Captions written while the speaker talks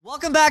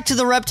Welcome back to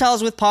the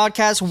Reptiles with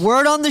podcast.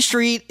 Word on the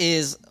street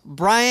is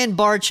Brian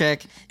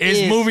Barczyk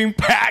is moving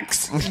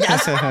packs.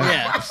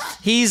 Yeah,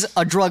 he's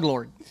a drug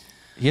lord.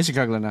 He is a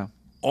drug lord now.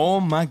 Oh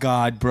my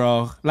God,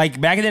 bro! Like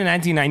back in the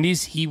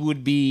 1990s, he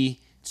would be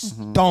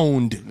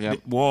stoned. Yep.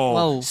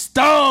 Whoa,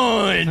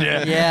 stoned.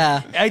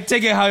 Yeah, I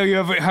take it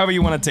however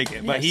you want to take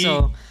it. But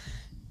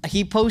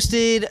he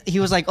posted, he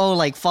was like, oh,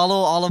 like follow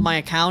all of my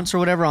accounts or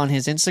whatever on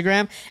his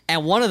Instagram.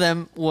 And one of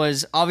them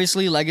was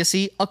obviously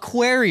Legacy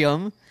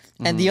Aquarium.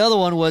 And the other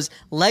one was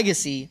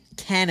Legacy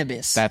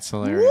Cannabis. That's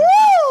hilarious.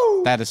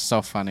 Woo! That is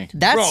so funny.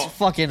 That's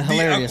fucking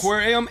hilarious. The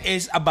aquarium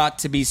is about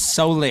to be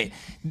so lit.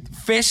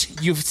 Fish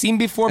you've seen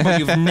before, but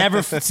you've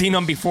never seen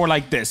them before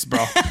like this, bro.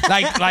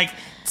 Like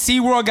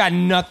SeaWorld got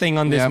nothing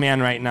on this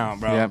man right now,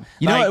 bro. Yep.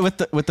 You know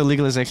what, with the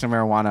legalization of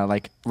marijuana,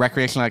 like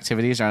recreational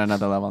activities are on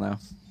another level now.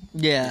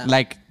 Yeah.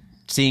 Like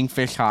seeing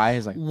fish high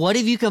is like, what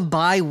if you can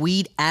buy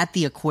weed at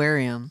the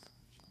aquarium?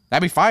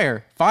 that'd be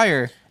fire.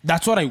 Fire.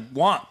 That's what I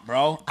want,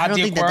 bro. I don't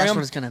think that's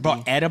what it's gonna be.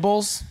 Bro,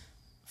 edibles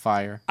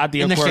Fire. at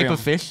the in aquarium. the shape of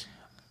fish.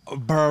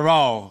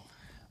 Bro,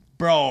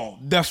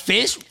 the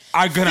fish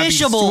are gonna be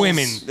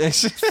swimming.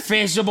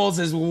 Fishables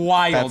is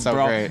wild, That's so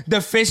bro. great.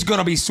 The fish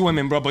gonna be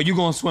swimming, bro, but you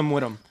gonna swim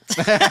with them.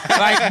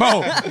 Like,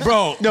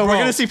 bro. No, we're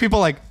gonna see people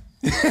like,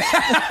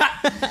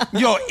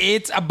 yo,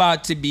 it's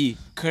about to be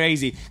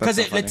crazy. Because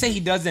so let's say he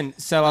doesn't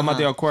sell them at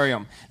the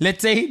aquarium.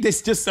 Let's say they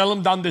just sell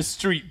them down the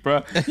street,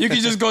 bro. You can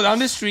just go down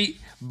the street,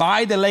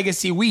 buy the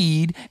Legacy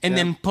weed, and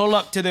then pull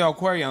up to the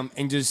aquarium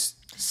and just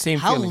same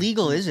How feeling.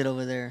 legal is it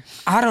over there?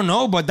 I don't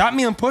know, but that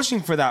man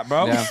pushing for that,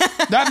 bro. Yeah.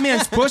 That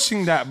man's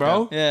pushing that,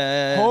 bro.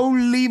 Yeah.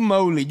 Holy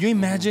moly. You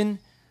imagine,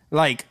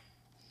 like,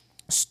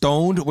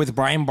 stoned with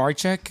Brian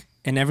Barczyk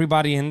and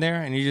everybody in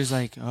there, and you're just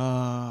like,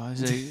 oh,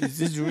 is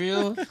this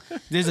real?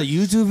 There's a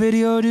YouTube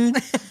video, dude?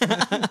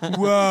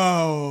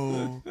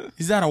 Whoa.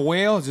 Is that a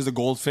whale? Is this a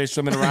goldfish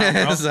swimming around,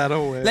 bro? is that a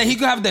whale? Like, he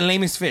could have the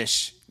lamest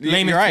fish. You're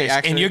Lamest right, fish.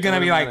 actually, And you're going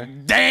to be it like,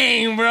 wouldn't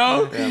dang,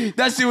 bro.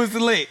 That shit was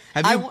lit.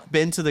 Have you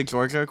been to the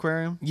Georgia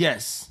Aquarium?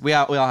 Yes. We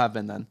all have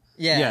been then.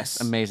 Yeah. Yes.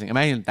 Amazing.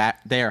 Imagine that.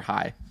 They are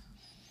high.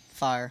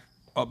 Fire.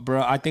 Oh,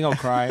 bro, I think I'll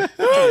cry.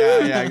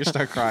 yeah, you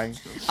start crying.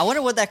 I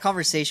wonder what that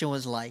conversation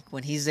was like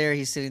when he's there,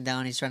 he's sitting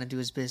down, he's trying to do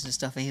his business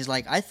stuff, and he's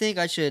like, I think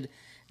I should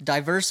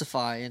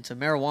diversify into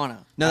marijuana.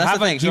 No, that's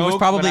the thing. He was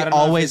probably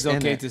always in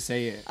okay it. to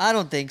say it. I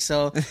don't think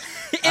so.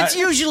 It's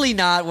usually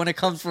not when it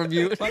comes from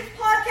you.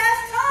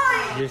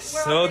 You're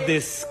so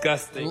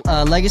disgusting.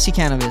 Legacy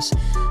Cannabis.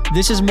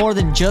 This is more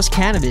than just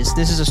cannabis.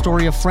 This is a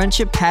story of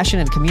friendship, passion,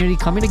 and community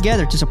coming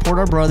together to support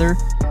our brother,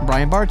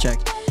 Brian Barczyk,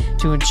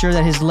 to ensure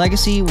that his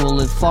legacy will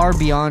live far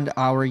beyond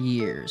our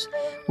years.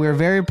 We are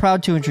very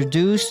proud to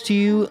introduce to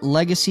you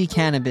Legacy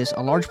Cannabis.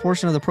 A large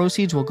portion of the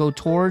proceeds will go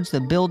towards the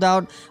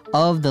build-out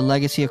of the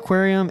Legacy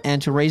Aquarium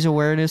and to raise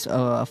awareness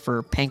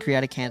for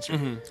pancreatic cancer.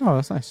 Mm-hmm. Oh,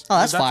 that's nice. Oh,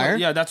 that's fire.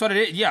 That's what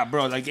it is. Yeah,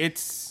 bro. Like,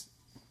 it's...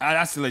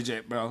 that's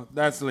legit, bro.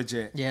 That's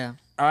legit. Yeah.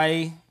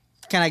 Can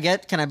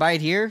Can I buy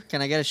it here?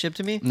 Can I get it shipped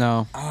to me?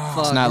 No,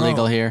 it's not bro,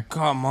 legal here.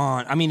 Come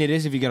on. I mean, it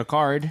is if you get a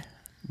card.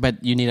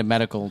 But you need a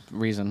medical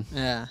reason.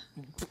 Yeah.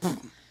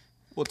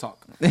 We'll talk.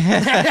 We'll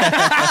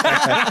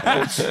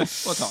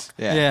talk.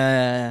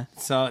 Yeah.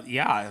 So,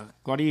 yeah.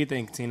 What do you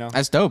think, Tino?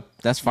 That's dope.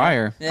 That's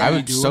fire. Yeah. I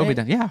would Do so it? be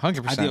done. Yeah,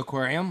 100%. At the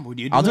aquarium? Would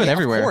you do I'll do it? it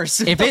everywhere. Of course.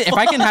 If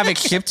I can have it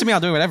shipped to me, I'll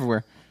do it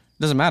everywhere.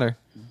 Doesn't matter.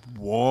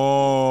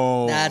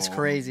 Whoa. That's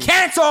crazy.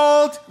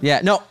 Canceled!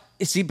 Yeah, no.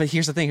 See, but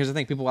here's the thing.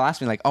 People will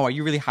ask me like, "Oh, are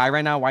you really high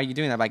right now? Why are you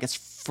doing that?" I'm like, it's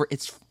for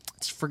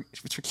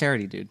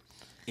charity, dude.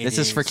 This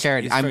is for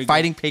charity. It's I'm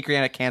fighting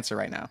pancreatic cancer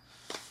right now.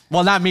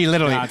 Well, not me,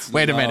 literally.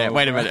 Wait a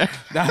minute.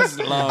 That's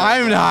love.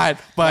 I'm not,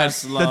 but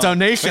That's the love.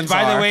 donations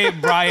By are. the way,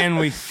 Brian,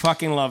 we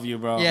fucking love you,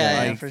 bro. Yeah,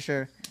 Like, for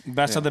sure.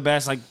 best of the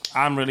best. Like,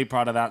 I'm really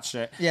proud of that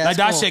shit. Yeah, like, that's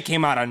that cool. shit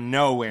came out of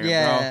nowhere,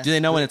 Yeah. Do they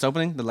know when it's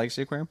opening, the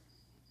Legacy Aquarium?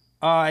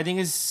 bro. I think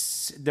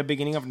it's the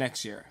beginning of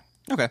next year.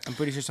 Okay. I'm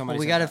pretty sure somebody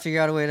We said got to that.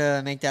 figure out a way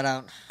to make that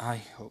out. I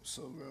hope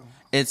so, bro.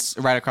 It's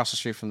right across the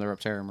street from the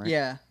Reptarium, right?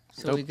 Yeah.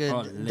 So Dope. we could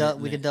Oh,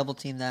 we lit. could double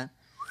team that.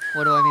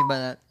 What do I mean by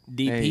that?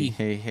 DP.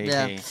 Hey.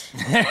 Yeah.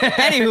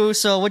 Anywho,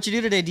 so what you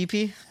do today,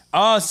 DP?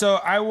 Oh, so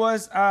I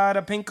was at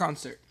a Pink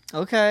concert.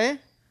 Okay.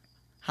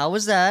 How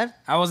was that?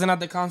 I wasn't at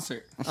the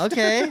concert.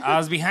 Okay. I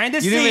was behind the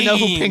You scenes. didn't even know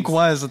who Pink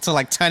was until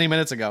like 20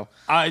 minutes ago.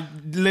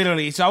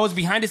 Literally. So I was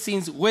behind the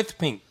scenes with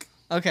Pink.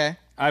 Okay.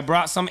 I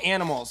brought some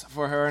animals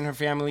for her and her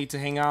family to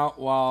hang out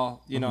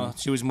while, you know,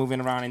 she was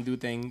moving around and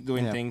doing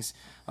things.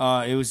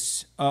 It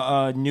was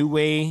a new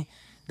way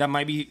that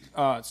might be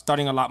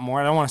starting a lot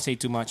more. I don't want to say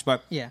too much,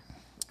 but Yeah.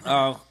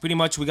 pretty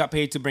much we got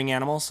paid to bring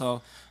animals.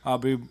 So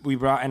we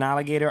brought an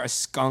alligator, a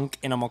skunk,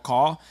 and a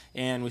macaw,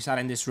 and we sat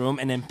in this room.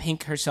 And then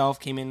Pink herself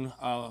came in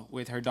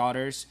with her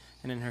daughters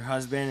and then her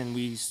husband, and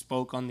we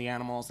spoke on the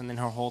animals, and then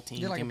her whole team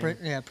Did like came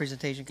a in.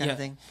 presentation kind of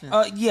thing.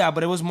 Yeah,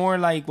 but it was more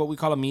like what we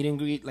call a meet and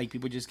greet. Like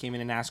people just came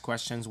in and asked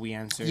questions, we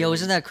answered. Yo,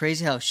 isn't that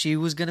crazy how she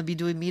was gonna be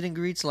doing meet and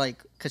greets, like,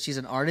 because she's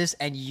an artist,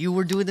 and you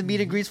were doing the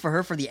meet and greets for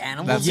her for the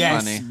animals? That's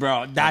yes, funny.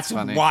 bro. That's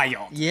funny.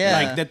 wild. Yeah.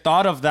 Like the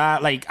thought of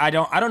that. Like I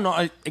don't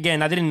know.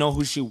 Again, I didn't know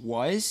who she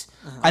was.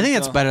 I think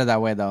it's better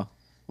that way though.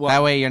 Well,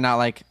 that way you're not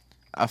like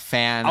a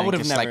fan. I and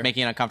would've just never. like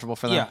making it uncomfortable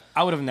for them. Yeah,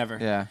 I would have never.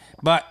 Yeah.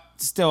 But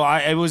still,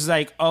 it was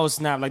like, oh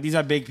snap! Like these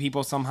are big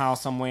people somehow,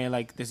 some way.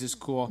 Like this is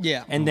cool.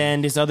 Yeah. And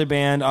then this other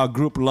band,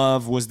 Group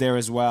Love, was there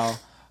as well.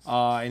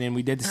 And then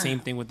we did the same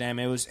thing with them.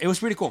 It was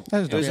pretty cool. That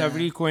was It was dope. a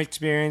really cool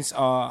experience.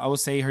 I would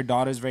say her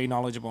daughter's very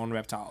knowledgeable on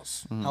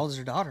reptiles. How old is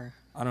her daughter?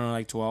 I don't know,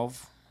 like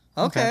 12.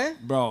 Okay.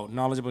 Bro,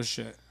 knowledgeable as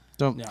shit.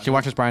 So Yeah, she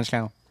watches Brian's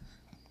channel.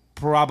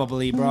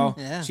 Probably, bro.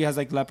 Yeah. She has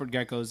like leopard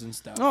geckos and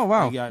stuff. Oh,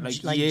 wow. Like, yeah,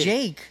 Like yeah,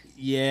 Jake.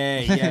 Yeah,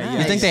 yeah. Do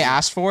you think they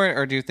asked for it,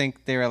 or do you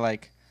think they were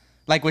like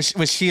was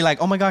she like,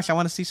 oh my gosh, I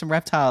want to see some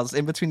reptiles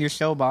in between your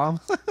show, bomb?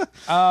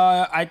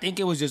 I think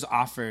it was just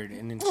offered,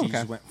 and then she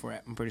just went for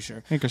it. I'm pretty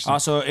sure. Interesting.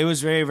 Also, it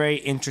was very, very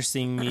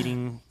interesting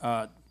meeting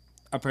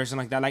a person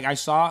like that. Like I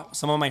saw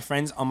some of my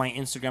friends on my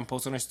Instagram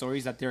post on their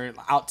stories that they're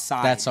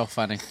outside. That's so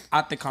funny.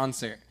 at the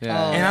concert. Yeah.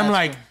 Oh, And I'm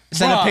that's like,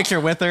 Send a "Bruh." picture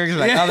with her.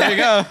 Like, oh, there you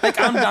go. Like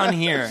I'm down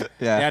here.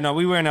 Yeah. No,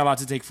 we weren't allowed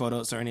to take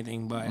photos or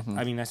anything, but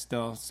I mean that's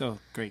still a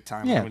great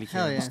time. Yeah. I don't really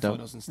care Hell yeah. about Still.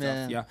 photos and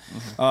stuff. Yeah.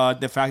 Yeah.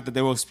 The fact that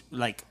there was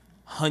like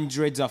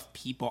hundreds of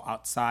people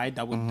outside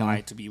that would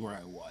die to be where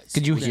I was.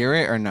 Could you hear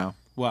it or no?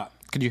 What?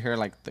 Could you hear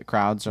like the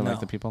crowds or No. like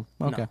the people?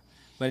 No. Okay.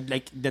 But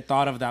like the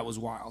thought of that was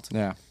wild.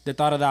 Yeah. The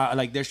thought of that,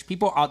 like there's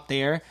people out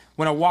there.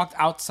 When I walked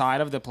outside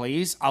of the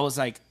place, I was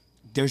like,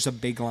 there's a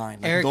big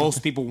line. Like, Eric- those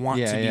people want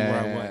Yeah, to be yeah,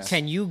 where yeah, I was.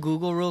 Can you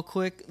Google real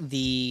quick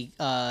the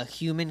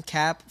human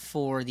cap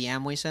for the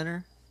Amway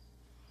Center?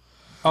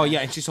 Oh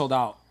yeah, and she sold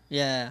out.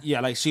 Yeah. Yeah,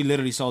 like she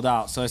literally sold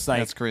out. So it's like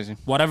That's crazy.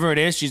 Whatever it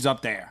is, she's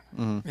up there.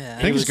 Yeah.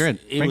 Pink is good.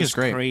 It Pink was is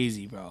great.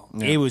 crazy, bro.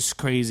 Yeah. It was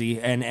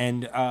crazy,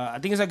 and I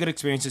think it's a good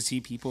experience to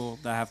see people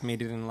that have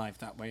made it in life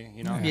that way.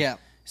 You know? Yeah.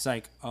 It's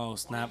like, oh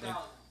snap! Like,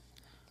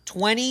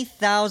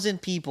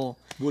 20,000 people.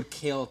 would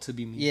kill to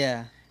be me.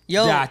 Yeah.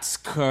 Yo, That's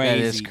crazy. That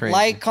is crazy.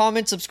 like,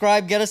 comment,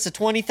 subscribe, get us to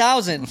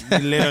 20,000.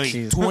 Literally,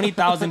 Jeez.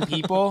 20,000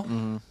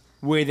 people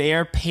were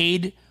there,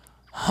 paid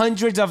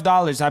hundreds of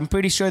dollars. I'm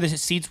pretty sure the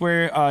seats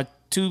were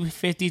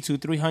 $250 to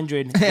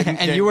 $300,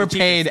 and you were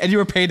paid. And you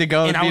were paid to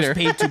go. and I was theater.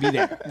 paid to be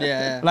there.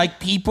 Yeah. Like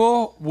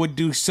people would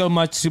do so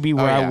much to be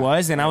where yeah. I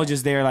was, and I was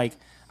just there. Like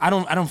I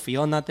don't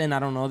feel nothing. I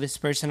don't know this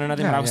person or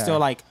nothing, Yeah, but I was yeah. still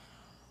like,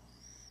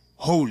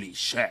 holy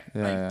shit!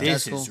 Yeah, like yeah.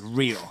 this That's is cool.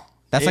 real.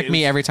 That's It like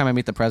me was- every time I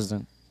meet the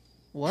president.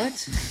 What?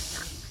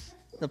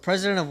 The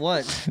president of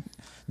what?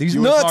 These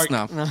You were nuts.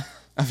 smart. No.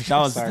 That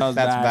was That's bad.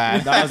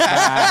 bad. That was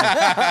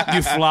bad.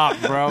 You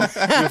flopped, bro.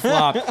 You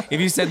flopped. If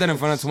you said that in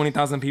front of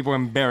 20,000 people,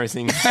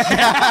 embarrassing.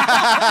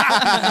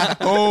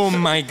 Oh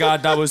my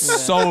god, that was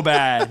so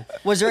bad.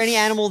 Was there any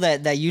animal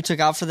that you took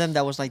out for them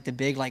that was like the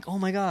big, like, oh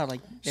my god,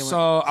 like they went,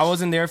 So I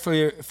wasn't there for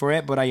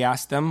it, but I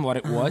asked them what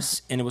it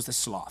was, and it was the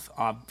sloth,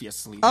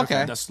 obviously.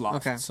 Okay. The sloth.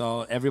 Okay.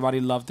 So everybody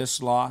loved the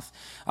sloth.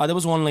 There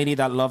was one lady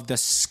that loved the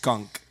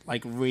skunk,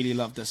 like really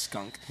loved the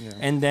skunk.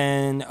 And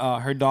then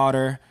her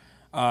daughter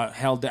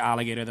held the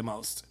alligator the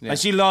most. Yeah. Like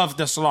she loved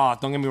the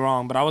sloth, don't get me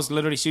wrong, but I was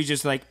literally, she was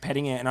just like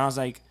petting it, and I was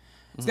like,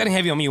 it's getting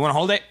heavy on me. You want to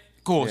hold it?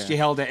 Cool. Yeah. She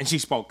held it, and she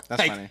spoke. That's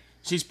like, funny.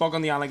 She spoke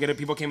on the alligator.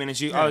 People came in, and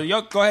she,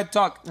 yo, go ahead,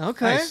 talk.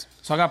 okay. Nice.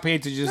 So I got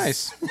paid to just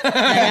Nice.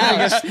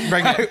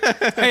 Bring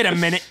it. Wait a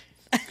minute.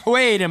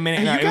 Wait a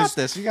minute. No, You it got was-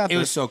 this. You got It this.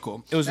 was so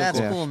cool. It was so That's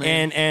cool. cool,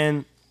 man.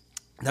 And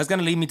that's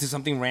gonna lead me to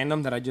something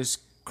random that I just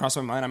crossed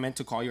my mind. I meant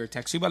to call you or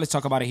text you, but let's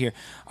talk about it here.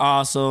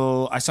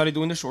 So I started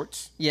doing the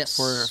shorts. Yes.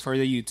 For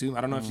the YouTube.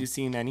 I don't know if you've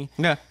seen any.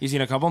 Yeah. You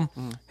seen a couple?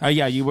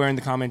 Yeah, you were in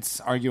the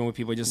comments arguing with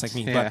people just like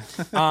me. Yeah.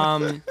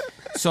 But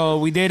so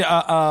we did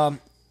a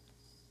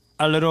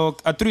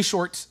 3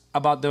 shorts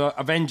about the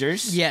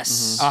Avengers.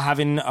 Yes.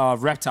 Having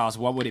reptiles.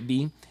 What would it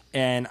be?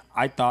 And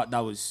I thought that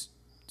was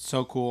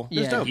so cool.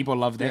 Yeah. It's dope. People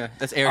loved it. Yeah,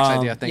 that's Eric's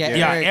idea. Thank yeah, you.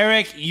 Yeah, Eric.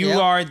 Eric, you Yep.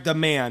 are the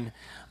man.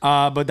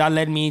 But that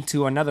led me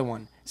to another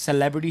one.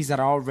 Celebrities that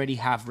already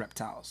have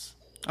reptiles.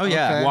 Oh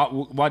yeah. Okay.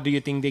 What do you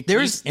think they keep?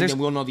 There's- And then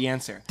we'll know the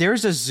answer.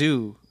 There's a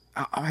zoo.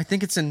 I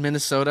think it's in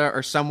Minnesota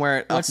or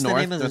somewhere What's up the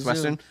north, name of the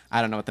northwestern. zoo?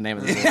 I don't know what the name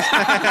of the zoo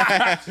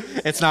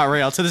is. It's not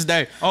real to this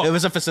day. Oh. It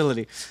was a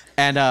facility.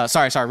 And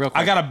sorry, real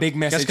quick. I got a big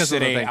message 'cause of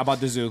the today thing. about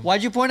the zoo.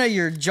 Why'd you point out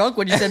your junk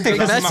when you said big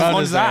That's message? my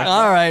phone's at.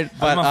 All right.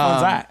 But my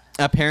phone's at.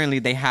 Apparently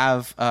they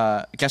have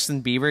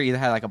Justin Bieber either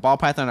had like a ball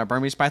python or a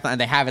Burmese python,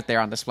 and they have it there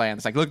on display. And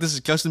it's like, look, this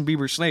is Justin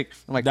Bieber's snake.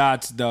 I'm like,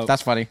 That's dope.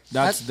 that's funny.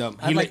 That's dope.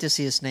 I'd like to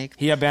see a snake.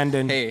 He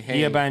abandoned. Hey.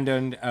 He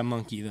abandoned a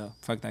monkey though.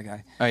 Fuck that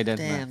guy. Oh, he did.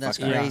 Damn, that's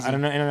fuck that. crazy. Yeah, I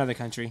don't know, in another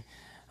country.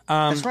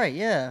 That's right.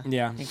 Yeah.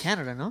 yeah. In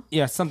Canada, no?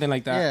 Yeah, something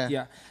like that.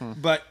 Yeah. Yeah.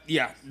 But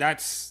yeah,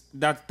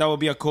 that would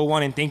be a cool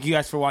one. And thank you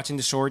guys for watching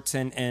the shorts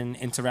and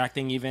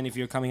interacting. Even if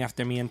you're coming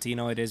after me and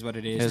Tino, it is what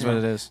it is. It is what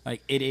it is.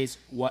 Like it is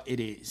what it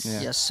is.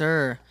 Yeah. Yes,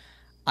 sir.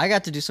 I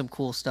got to do some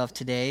cool stuff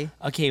today.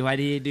 Okay, what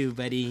did you do,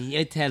 buddy?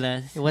 You tell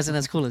us. It wasn't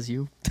as cool as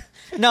you.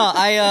 No,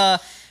 I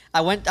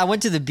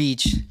went to the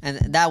beach, and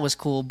that was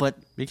cool. But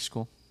Beach is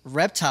cool.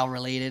 reptile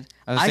related,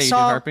 I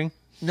saw you did herping.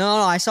 No,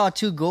 I saw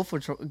 2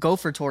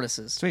 gopher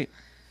tortoises. Sweet.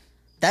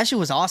 That shit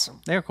was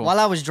awesome. They were cool. While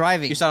I was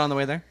driving. You saw it on the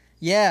way there?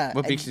 Yeah.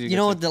 What beach did you You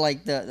go know, to?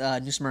 the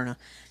New Smyrna.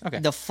 Okay.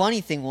 The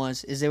funny thing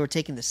is they were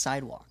taking the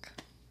sidewalk.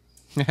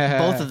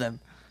 Both of them.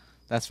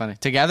 That's funny.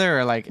 Together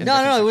or like? in No,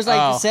 different it was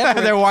like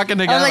separate. They're walking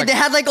I together. was like, they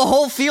had like a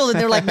whole field, and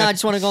they were like, "Nah, I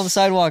just want to go on the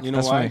sidewalk." You know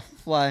That's why? funny.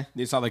 Why?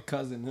 They saw the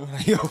cousin. They were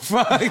like, yo,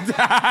 fuck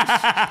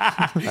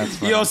that. That's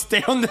funny. Yo,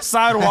 stay on the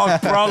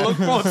sidewalk, bro. Look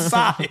both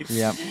sides.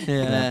 Yep.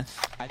 Yeah.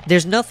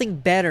 There's nothing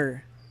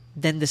better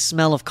than the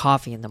smell of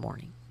coffee in the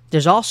morning.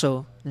 There's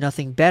also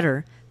nothing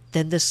better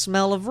than the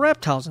smell of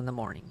reptiles in the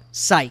morning.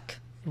 Psych.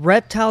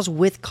 Reptiles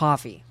with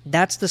coffee.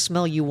 That's the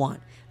smell you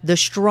want. The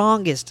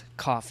strongest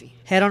coffee.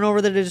 Head on over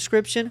to the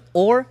description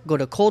or go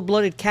to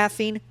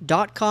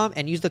coldbloodedcaffeine.com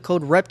and use the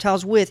code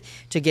REPTILESWITH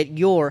to get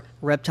your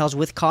Reptiles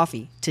with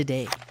coffee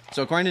today.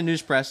 So according to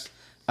News Press,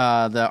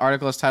 the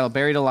article is titled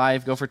 "Buried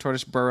Alive: Gopher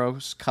Tortoise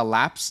Burrows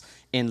Collapse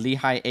in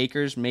Lehigh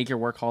Acres. Major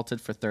Work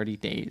Halted for 30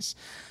 Days."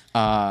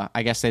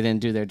 I guess they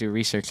didn't do their due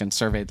research and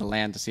surveyed the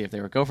land to see if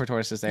there were gopher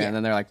tortoises there, Yeah. and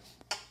then they're like,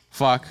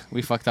 "Fuck,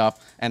 we fucked up."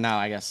 And now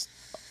I guess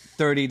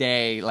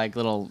 30-day like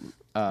little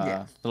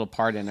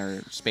pardon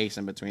or space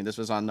in between. This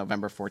was on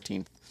November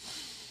 14th.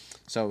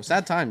 So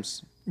sad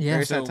times. Yeah.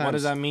 Very So sad times. what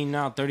does that mean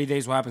now? 30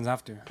 days, what happens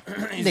after?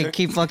 They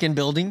keep fucking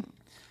building.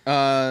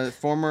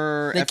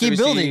 Former They keep FWC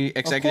building. Of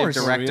executive course.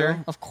 director. For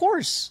real? Of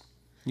course.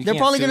 You They're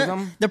can't probably sue gonna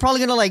them? they're probably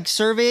gonna like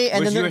survey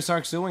and Where's then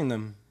USARK suing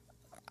them?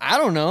 I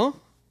don't know.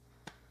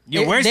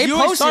 Yo, where's They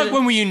posted USARK it.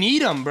 when you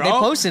need them, bro? They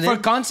posted for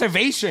it.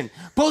 conservation.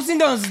 Posting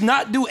does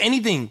not do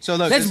anything. So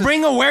look, let's this is-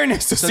 bring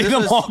awareness to see this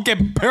them was- all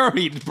get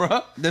buried,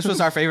 bro. This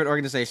was our favorite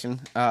organization,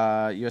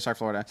 USR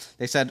Florida.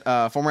 They said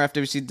former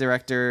FWC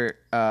director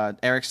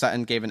Eric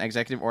Sutton gave an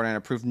executive order and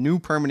approved new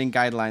permitting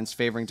guidelines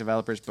favoring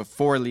developers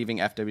before leaving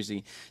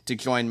FWC to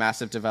join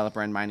massive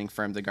developer and mining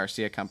firm the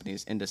Garcia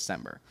companies in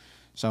December.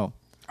 So,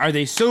 Are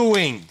they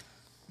suing?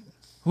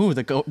 ooh,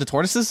 the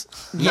tortoises?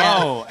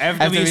 No,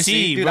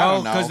 FWC, Dude, I bro.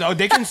 don't know.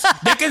 Because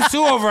they can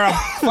sue over a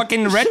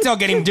fucking reptile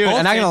getting Dude,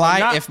 and not gonna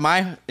bolted,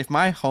 lie, but if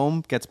my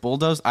home gets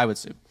bulldozed, I would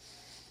sue.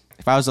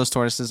 If I was those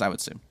tortoises, I would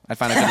sue. I'd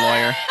find a good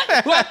lawyer.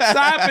 what's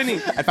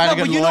happening? I'd find a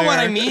good but you know what lawyer.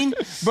 I mean,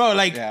 bro.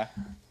 Like, Yeah.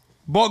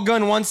 bolt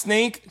gun, one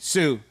snake,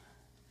 sue.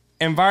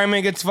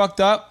 Environment gets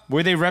fucked up.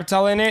 Were they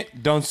reptile in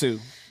it? Don't sue.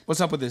 What's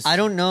up with this? I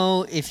don't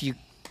know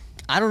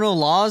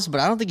laws,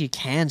 but I don't think you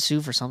can sue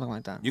for something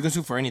like that. You can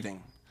sue for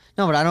anything.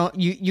 No, but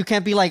you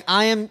can't be like,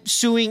 I am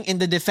suing in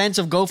the defense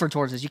of gopher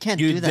tortoises. You can't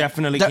You do that.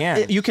 definitely That-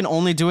 can. You can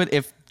only do it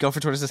if gopher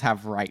tortoises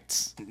have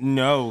rights.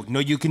 No,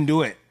 you can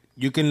do it.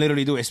 You can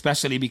literally do it,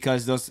 especially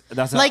because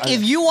that's Like,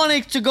 if you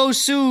wanted to go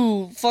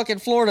sue fucking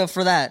Florida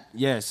for that,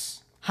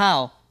 yes,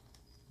 how?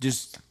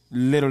 just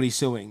literally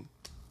suing.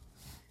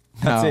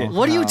 That's it.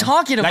 What are you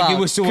talking about? Like you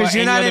would sue Because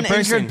you're any not other an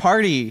person. injured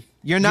party.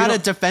 You're not a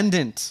don't-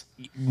 defendant.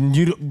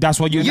 That's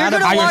why you You're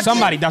gonna hire walk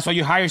somebody. in- That's why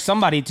you hire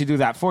somebody to do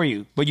that for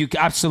you. But you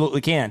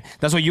absolutely can.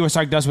 That's what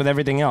USARK does with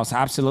everything else.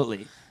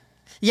 Absolutely.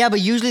 Yeah,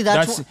 but usually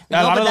that's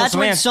A lot of that's those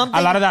when lands. something.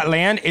 A lot of that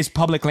land is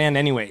public land,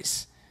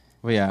 anyways.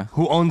 Well, yeah.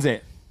 Who owns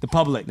it? The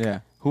public. Yeah.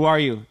 Who are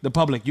you? The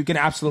public. You can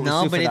absolutely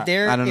no, sue but for if that.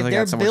 they're I don't know if if they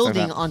they're got someone to say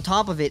building that. on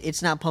top of it,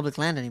 it's not public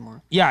land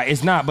anymore. Yeah,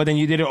 it's not. But then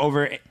you did it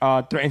over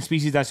threatened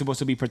species that's supposed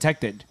to be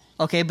protected.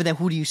 Okay, but then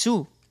who do you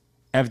sue?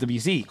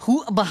 FWC.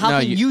 Who? But how No,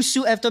 can you- you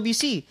sue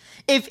FWC?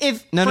 If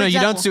No, for you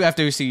don't example- sue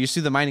FWC. You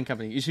sue the mining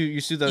company. You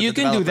sue the You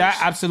the can do that,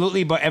 developers.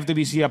 absolutely, but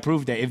FWC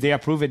approved it. If they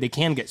approve it, they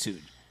can get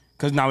sued.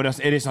 Because now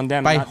it is on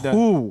them. By not the,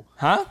 who?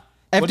 Huh?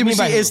 What do you mean FWC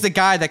by is who? the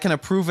guy that can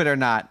approve it or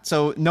not.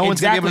 So no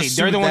one's gonna be able Exactly. to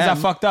sue They're the ones them.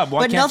 that fucked up.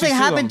 Why But can't nothing you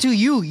sue happened them? to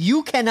you.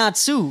 You cannot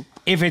sue.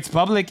 If it's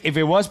public, if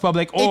it was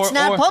public, or It's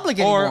not public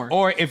anymore.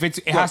 or if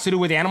it has to do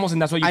with animals,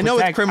 and that's what you I know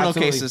protect, with criminal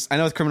absolutely. cases. I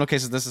know with criminal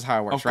cases, this is how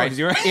it works, Of right? course,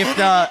 you're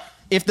right.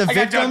 If the I got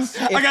victims,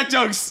 jokes. I got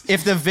jokes.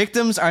 if the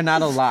victims are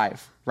not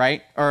alive,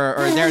 right, or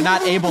they're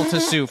not able to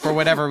sue for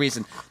whatever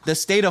reason, the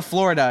state of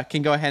Florida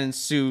can go ahead and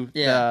sue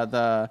Yeah.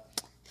 the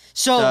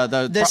So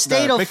the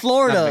state the of not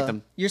Florida,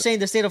 victim. you're saying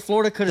the state of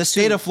Florida could the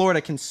state of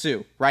Florida can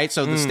sue, right?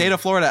 So the state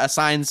of Florida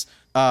assigns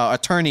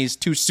attorneys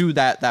to sue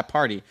that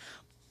party.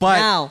 But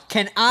Now,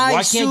 can I Why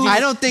can't sue you- I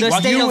don't think the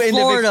state you of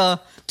Florida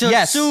to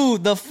Yes. sue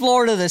the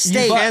Florida, the you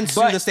state? can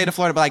sue but- the state of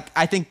Florida, but like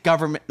I think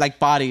government, like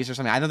bodies or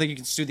something. I don't think you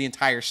can sue the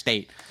entire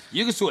state.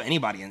 You can sue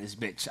anybody in this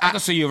bitch. I can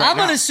sue you right I'm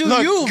now. gonna sue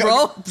you,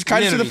 bro. Try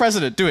to sue the Literally.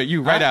 president. Do it,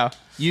 you right now.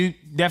 You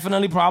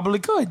definitely probably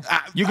could.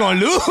 You're gonna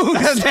lose.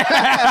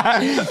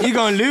 You're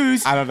gonna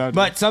lose. I don't know.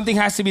 But something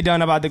has to be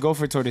done about the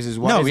gopher tortoises.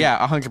 What No, is it? yeah,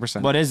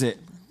 100%. What is it?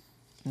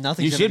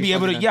 Nothing. You should be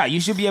able to. Yeah, you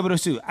should be able to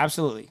sue.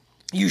 Absolutely.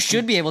 You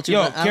should be able to.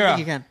 Yo, but I don't Kira, think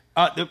you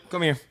can.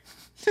 Come here.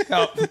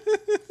 Help.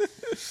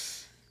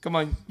 Come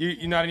on, you're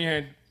nodding your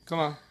head. Come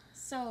on.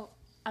 So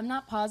I'm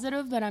not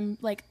positive, but I'm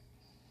like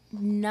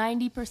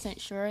 90%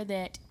 sure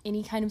that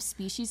any kind of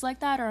species like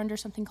that are under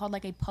something called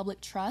like a public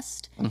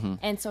trust.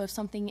 And so if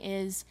something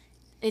is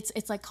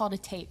it's like called a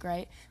take,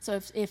 right? So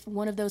if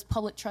one of those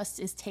public trusts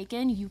is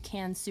taken, you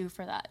can sue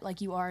for that.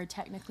 Like you are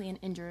technically an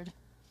injured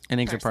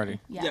party.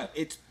 Yeah.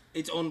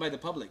 It's owned by the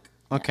public.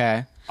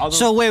 Okay.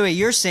 So wait,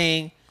 you're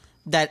saying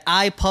that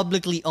I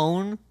publicly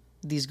own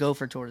these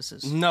gopher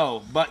tortoises?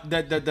 No, but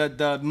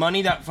the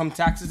money that from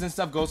taxes and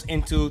stuff goes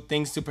into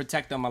things to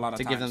protect them a lot of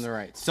times. To give them the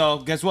rights. So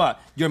guess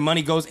what? Your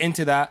money goes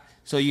into that,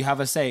 so you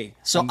have a say.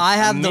 So I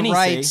have the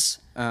rights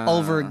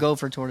over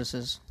gopher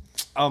tortoises.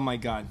 Oh my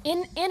God.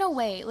 In a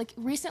way, like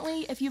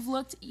recently, if you've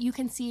looked, you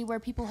can see where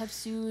people have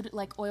sued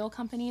like oil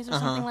companies or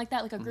something like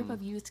that. Like a group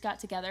of youths got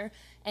together,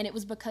 and it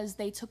was because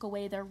they took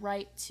away their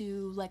right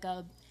to like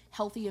a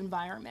healthy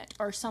environment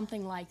or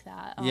something like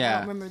that. I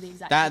don't remember the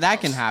exact that details.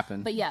 can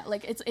happen. But yeah,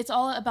 like it's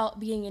all about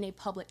being in a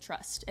public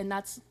trust, and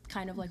that's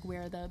kind of like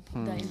where the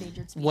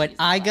endangered species. What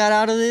I got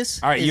out of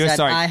this All right, is you're that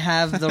sorry. I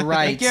have the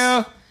rights.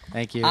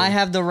 Thank you. I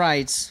have the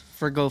rights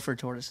for gopher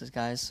tortoises,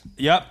 guys.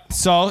 Yep.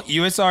 So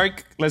USARC,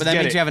 let's but that get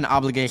means it. you have an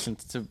obligation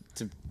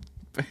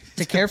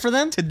To care for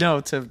them?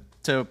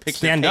 to pick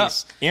Stand their up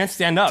case. and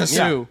stand up. To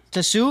sue.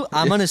 To sue?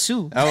 I'm gonna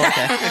sue. Oh,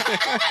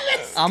 okay.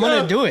 I'm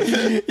gonna do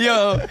it.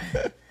 Yo,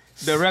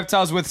 the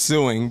reptiles with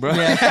suing, bro.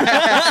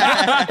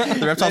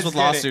 The reptiles with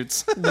Let's get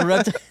lawsuits.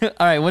 All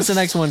right, what's the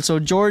next one? So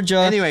Georgia,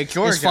 Anyway,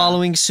 Georgia. is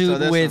following suit So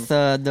this with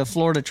the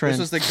Florida trend. This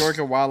was the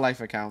Georgia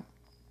wildlife account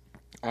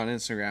on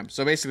Instagram.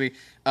 So basically,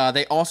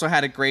 they also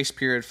had a grace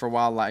period for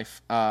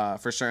wildlife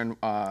for certain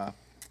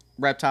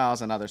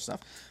reptiles and other stuff.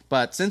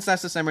 But since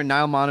last December,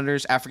 Nile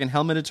monitors, African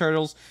helmeted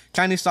turtles,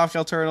 Chinese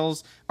softshell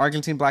turtles,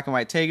 Argentine black and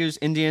white tegus,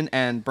 Indian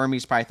and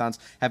Burmese pythons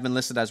have been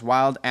listed as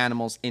wild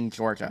animals in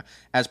Georgia.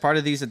 As part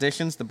of these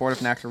additions, the Board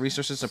of Natural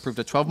Resources approved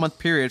a 12-month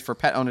period for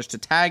pet owners to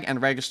tag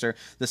and register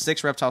the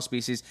 6 reptile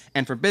species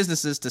and for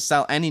businesses to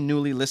sell any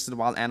newly listed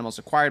wild animals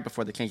acquired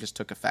before the changes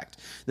took effect.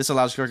 This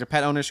allows Georgia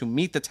pet owners who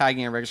meet the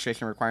tagging and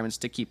registration requirements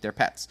to keep their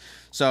pets.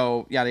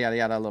 So, yada, yada,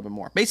 yada, a little bit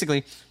more.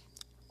 Basically,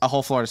 a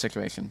whole Florida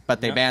situation,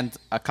 but they banned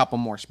a couple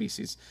more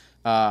species.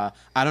 I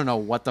don't know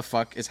what the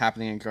fuck is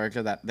happening in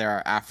Georgia that there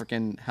are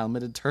African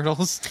helmeted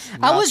turtles.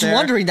 I was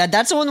wondering that.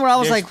 That's the one where I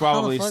was There's like,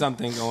 probably how the fuck?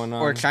 something going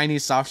on. Or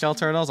Chinese softshell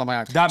turtles. Oh my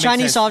god. That makes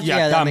Chinese sense. soft-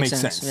 yeah, that makes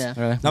makes sense. Yeah.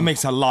 Really? That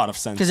makes a lot of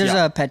sense. Because there's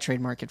yeah. a pet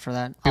trade market for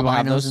that. People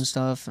have Albinos those? and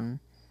stuff, and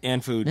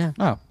and food. yeah.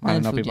 Oh, I And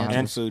don't know food, people yeah. have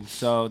And those. food.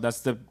 So that's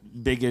the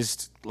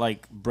biggest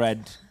like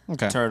bred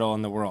turtle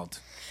in the world.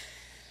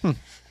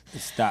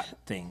 It's that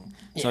thing.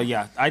 So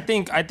yeah, I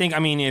think I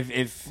mean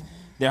if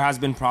there has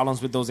been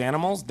problems with those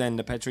animals, then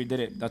the pet trade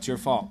did it. That's your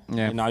fault.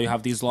 Yeah. And now you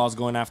have these laws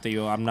going after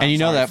you. I'm not. And you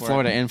know sorry that for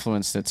Florida it.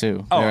 influenced it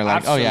too. Oh, they were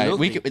like, oh yeah,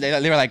 absolutely.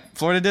 they were like,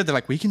 Florida did. They're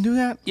like, we can do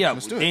that. Yeah,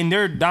 Let's do it. and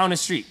they're down the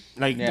street.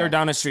 Like they're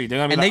down the street. They're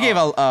gonna be And like, they gave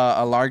oh.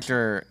 a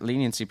larger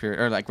leniency period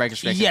or like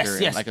registration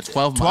period, Yes. like a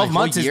 12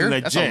 months year. is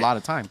legit. That's a lot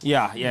of time.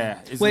 Yeah.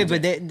 It's Wait,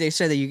 legit. but they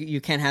said that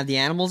you can't have the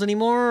animals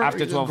anymore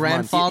After 12 months.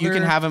 grandfather. You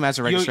can have them as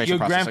a registration you're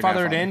process. or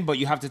grandfathered grandfathered. in, but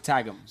you have to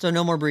tag them. So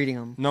no more breeding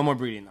them. No more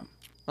breeding them.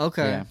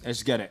 Okay. Yeah.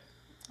 Let's get it.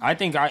 I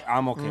think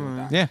I'm okay with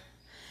that. Yeah.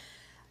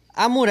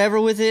 I'm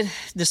whatever with it.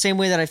 The same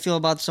way that I feel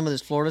about some of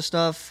this Florida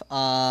stuff.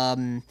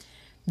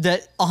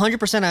 The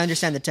 100% I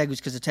understand the tegus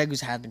because the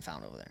tegus have been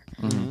found over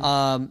there.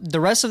 Mm-hmm. The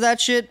rest of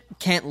that shit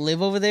can't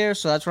live over there,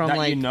 so that's where I'm That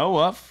like, you know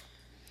of?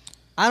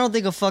 I don't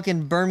think a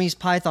fucking Burmese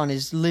python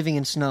is living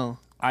in snow.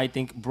 I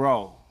think,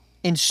 bro,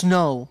 In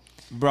snow.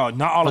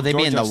 not all of they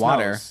Georgia be in the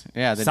water. snows.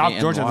 Yeah, they'd be South in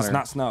the Georgia does water.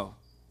 not snow.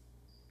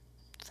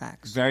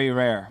 Facts. Very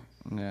rare.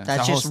 Yeah. That's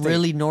the whole just state.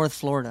 really North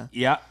Florida.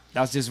 Yeah,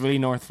 that's just really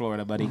North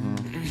Florida, buddy.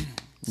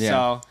 Yeah.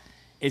 So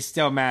it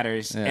still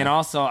matters. Yeah. And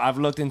also, I've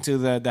looked into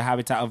the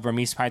habitat of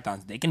Burmese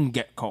pythons. They can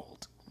get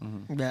cold.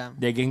 Yeah.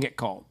 They can get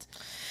cold.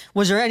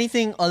 Was there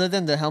anything other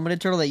than the helmeted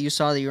turtle that you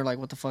saw that you were like,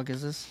 what the fuck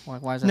is this?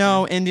 Like, why is that?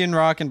 No, there? Indian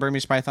rock and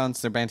Burmese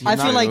pythons, they're banned here. I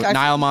feel like-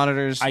 Nile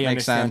monitors I make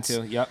understand sense.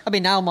 too. Yep. I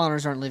mean, Nile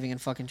monitors aren't living in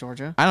fucking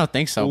Georgia. I don't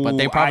think so, but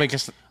they Ooh, probably I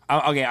just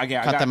got them out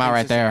things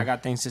right to say. there. I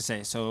got things to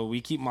say. So we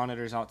keep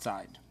monitors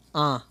outside,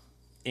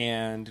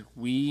 and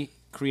we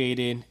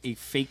created a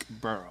fake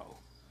burrow.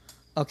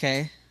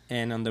 Okay.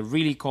 And on the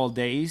really cold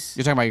days,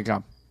 You're talking about your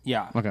job.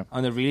 yeah, Okay.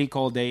 on the really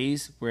cold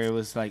days where it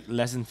was like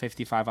less than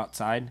 55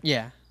 outside,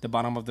 Yeah. the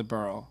bottom of the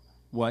burrow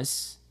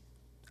was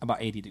about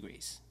 80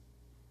 degrees.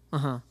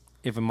 Uh-huh.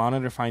 If a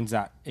monitor finds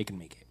that, it can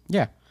make it.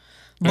 Yeah.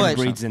 And But-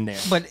 breeds in there,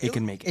 But it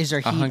can make it. Is there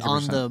heat 100%.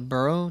 on the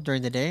burrow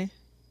during the day?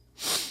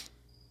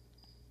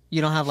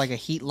 You don't have like a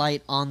heat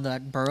light on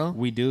that burrow?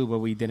 We do, but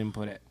we didn't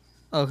put it.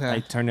 Okay. I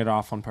turned it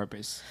off on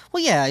purpose.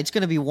 Well, yeah, it's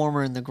going to be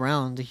warmer in the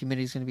ground. The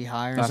humidity's going to be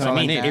higher. That's That's and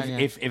what I stuff mean.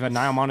 like that, If a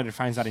Nile monitor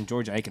finds that in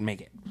Georgia, it can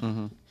make it.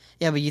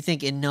 yeah, but you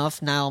think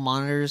enough Nile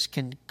monitors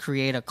can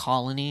create a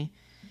colony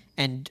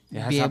and It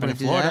has be able happened to in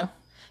do Florida. that?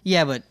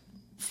 Yeah, but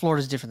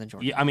Florida's different than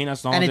Georgia. Yeah, I mean,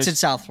 as long And as it's in there's-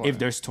 South Florida. If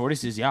there's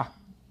tortoises, yeah.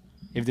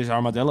 If there's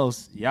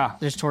armadillos, yeah.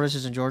 There's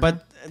tortoises in Georgia.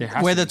 But There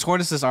has where to the be.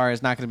 tortoises are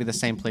is not going to be the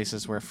same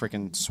places where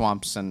freaking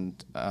swamps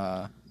and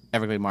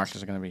Everglade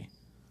marshes are going to be.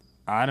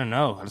 I don't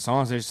know. As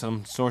long as there's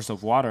some source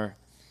of water,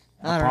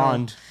 I a don't know.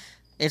 pond.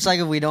 It's like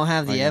if we don't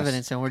have the yes.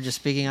 evidence and we're just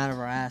speaking out of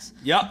our ass.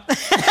 Yep.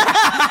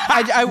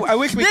 I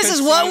wish we This could is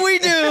see, what we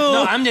do.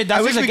 No, that's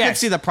I wish just a we could guess.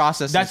 see the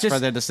processes That's just- for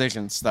their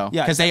decisions, though.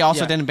 Yeah, Because they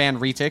also yeah. didn't ban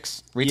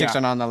retics. Retics Yeah.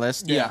 aren't on the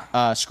list.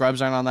 Yeah.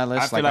 Scrubs aren't on that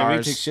list. I feel like ours.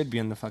 Reptiles should be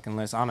on the fucking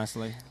list,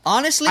 honestly.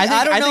 Honestly, I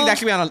don't know. think that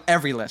should be on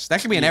every list.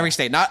 That should be in every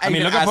state. Not I mean,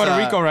 even look at as Puerto a-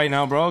 Rico right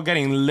now, bro,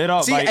 getting lit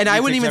up. See, by and I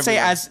wouldn't retics even say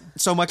everywhere. as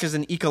so much as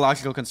an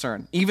ecological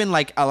concern. Even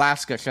like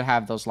Alaska should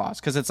have those laws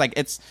because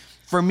it's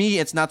for me,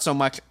 it's not so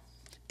much.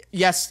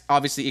 Yes,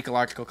 obviously,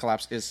 ecological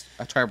collapse is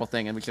a terrible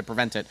thing, and we should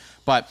prevent it.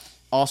 But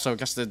also,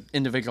 just the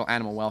individual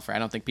animal welfare. I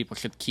don't think people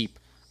should keep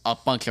a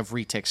bunch of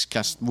retics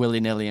just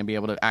willy nilly and be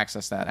able to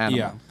access that animal.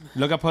 Yeah.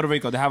 Look at Puerto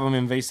Rico. They have them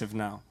invasive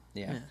now.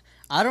 Yeah,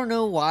 I don't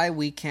know why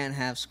we can't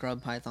have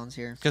scrub pythons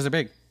here. because they're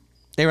big.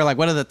 They were like,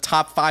 what are the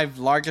top 5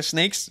 largest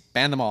snakes?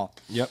 Ban them all.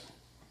 Yep.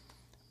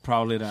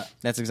 Probably that.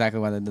 That's exactly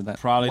why they did that.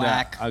 Probably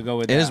Whack. that. I'll go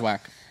with It that. is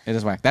whack. It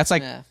is whack. That's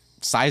like Yeah.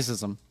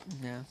 sizism.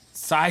 Yeah.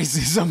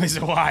 Sizeism is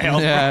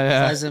wild.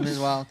 Sizeism as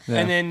well. Yeah.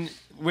 And then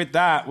with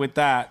that,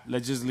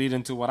 let's just lead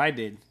into what I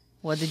did.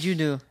 What did you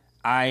do?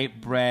 I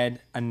bred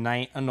a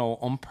night anole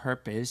on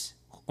purpose,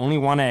 only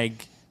one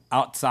egg,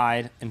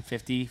 outside in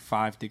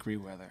 55-degree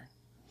weather.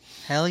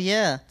 Hell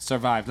yeah.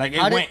 Survived. Like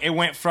How did- it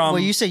went from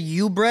Well, you said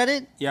you bred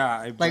it? yeah,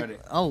 I bred Like,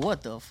 it. oh,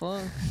 what the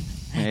fuck?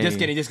 Hey. Just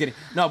kidding.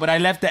 No, but I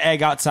left the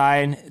egg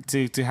outside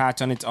to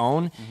hatch on its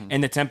own,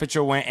 and the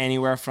temperature went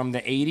anywhere from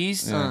the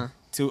 80s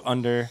to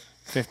under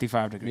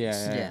 55 degrees.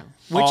 Yeah. Yeah.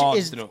 Which All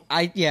is, through.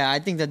 I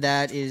think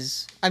that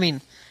is, I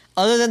mean,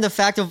 other than the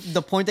fact of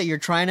the point that you're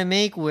trying to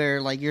make where,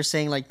 like, you're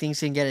saying, like, things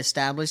can get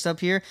established up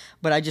here,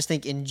 but I just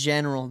think in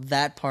general,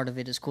 that part of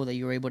it is cool that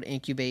you were able to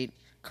incubate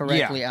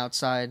correctly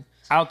outside.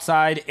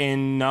 Outside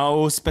in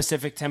no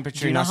specific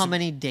temperature. Do you know no how sp-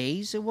 many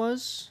days it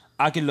was?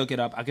 I could look it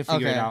up. I could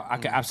figure it Okay. out. I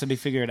could absolutely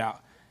figure it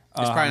out.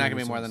 It's probably not how gonna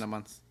many be more it than was. a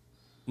month.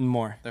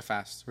 More. They're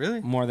fast.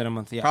 Really? More than a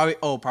month, yeah.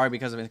 Probably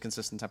because of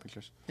inconsistent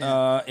temperatures.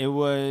 It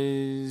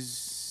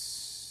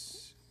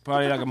was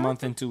probably like a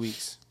month and 2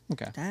 weeks.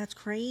 Okay. That's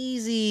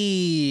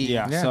crazy.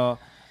 Yeah. Yeah. So,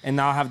 and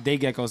now I have day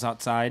geckos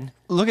outside.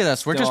 Look at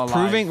us. We're Still just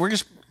alive. proving.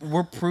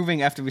 We're proving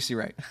FWC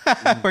right.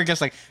 We're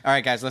just like, all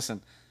right, guys,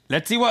 listen.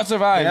 Let's see what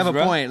survives. We have a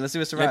bro. point. Let's see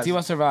what survives. Let's see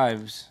what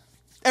survives.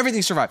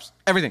 Everything survives.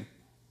 Everything.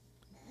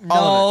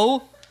 All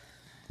of No.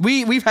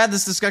 We've had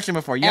this discussion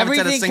before. You haven't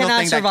said a Everything single cannot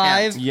thing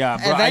survive. that Yeah,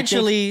 bro,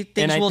 Eventually,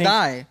 things will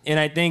die. And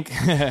I think,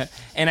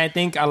 and I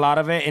think a lot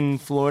of it in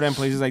Florida and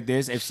places like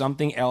this, if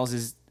something else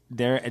is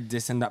there at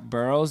this and that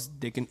burrows,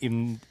 they can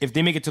even if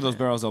they make it to those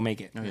burrows, they'll make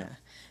it. Oh, yeah.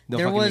 They'll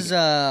There fucking was, make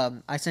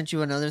it. I sent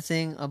you another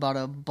thing about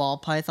a ball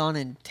python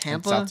in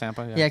Tampa. South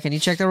Tampa, yeah. Yeah, can you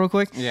check that real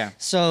quick? Yeah.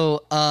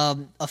 So,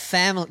 a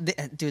family,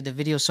 dude, the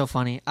video is so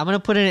funny. I'm gonna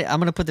put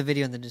the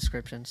video in the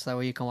description so that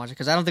way you can watch it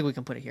because I don't think we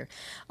can put it here.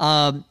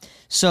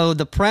 So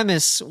the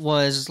premise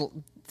was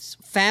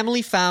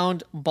family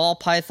found ball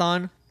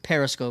python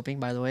periscoping,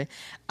 by the way,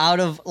 out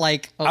of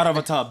like out of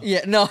a tub.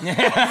 yeah, no.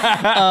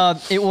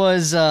 It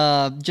was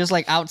just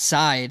like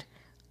outside.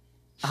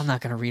 I'm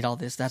not gonna read all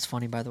this. That's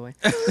funny, by the way.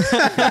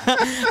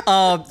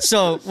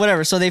 So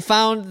whatever. So they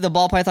found the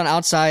ball python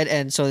outside,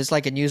 and so it's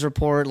like a news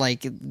report.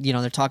 Like, you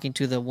know, they're talking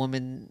to the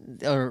woman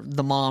or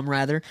the mom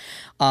rather,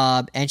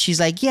 and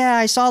she's like, "Yeah,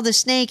 I saw the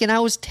snake, and I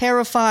was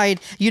terrified.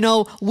 You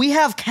know, we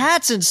have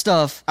cats and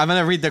stuff." I'm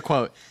gonna read the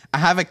quote. I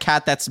have a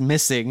cat that's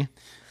missing,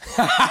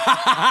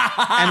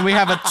 and we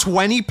have a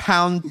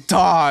 20-pound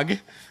dog.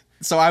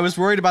 So I was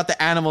worried about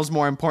the animals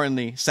more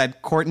importantly,"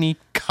 said Courtney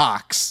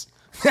Cox.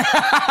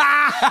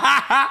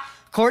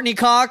 Courtney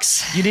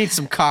Cox. You need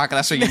some cock.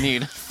 That's what you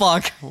need.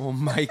 Fuck. Oh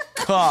my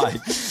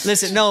god.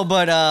 Listen, no,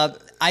 but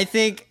I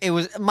think it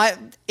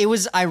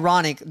was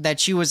ironic that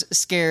she was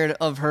scared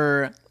of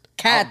her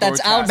cat Outdoor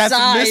that's cat. outside.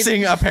 That's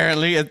missing.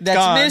 Apparently, it's That's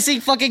gone.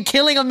 missing, fucking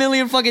killing a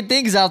million fucking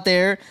things out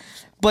there.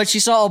 But she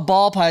saw a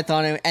ball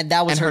python, and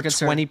that was And her her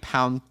concern.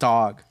 20-pound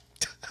dog.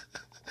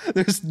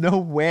 There's no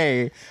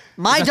way.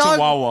 My That's a dog,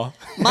 Wawa.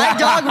 my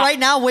dog right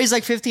now weighs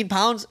like 15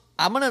 pounds.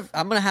 I'm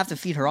gonna have to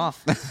feed her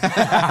off. I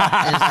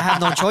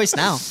have no choice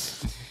now.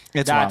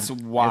 It's That's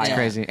wild. wild. It's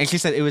crazy. And she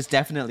said it was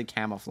definitely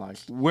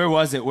camouflage. Where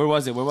was it?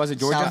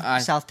 Georgia?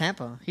 South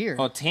Tampa, here.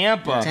 Oh,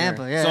 Tampa.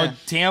 Tampa, yeah. So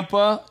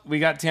Tampa, we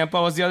got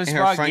Tampa. What's the other In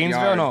her spot? front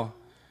Gainesville? yard. No.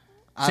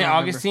 I St. don't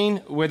remember. Augustine,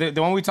 where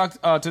the one we talked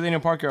to the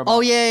Indian Park here about. Oh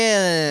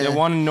yeah. The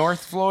one in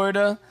North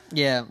Florida.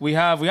 Yeah. We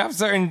have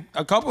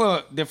a couple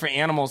of different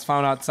animals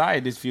found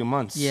outside this few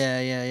months.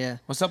 Yeah.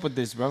 What's up with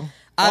this, bro?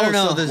 I don't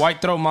know. so this-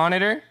 White throat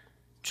monitor.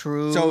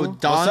 True. So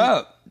What's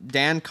up?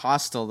 Dan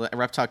Costel, the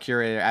reptile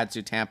curator at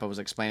Zoo Tampa, was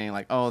explaining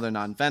like, oh, they're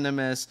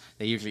non-venomous.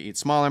 They usually eat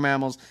smaller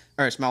animals,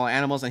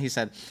 and he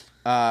said,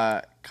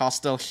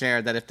 Costel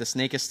shared that if the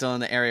snake is still in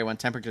the area when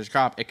temperatures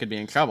drop, it could be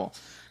in trouble.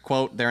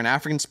 quote, they're an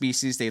African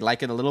species. They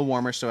like it a little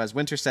warmer. So as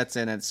winter sets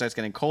in and it starts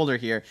getting colder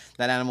here,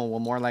 that animal will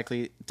more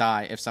likely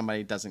die if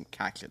somebody doesn't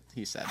catch it,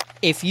 he said.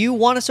 If you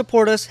want to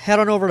support us, head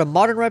on over to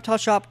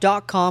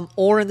modernreptileshop.com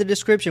or in the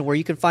description where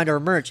you can find our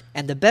merch.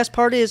 And the best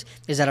part is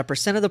that a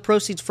percent of the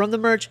proceeds from the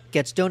merch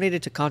gets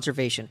donated to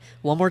conservation.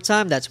 One more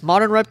time, that's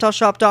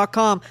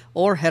modernreptileshop.com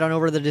or head on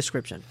over to the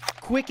description.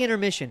 Quick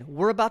intermission.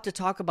 We're about to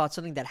talk about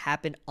something that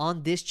happened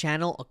on this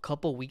channel a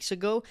couple weeks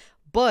ago,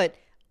 but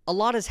a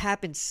lot has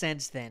happened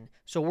since then.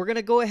 So we're going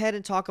to go ahead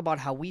and talk about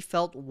how we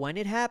felt when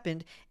it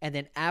happened, and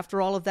then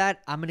after all of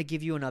that, I'm going to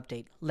give you an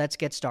update. Let's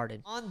get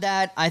started. On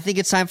that, I think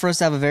it's time for us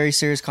to have a very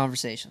serious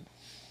conversation.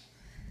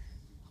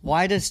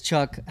 Why does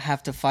Chuck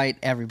have to fight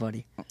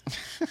everybody?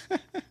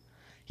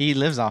 He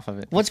lives off of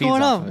it. What's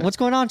going on? What's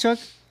going on, Chuck?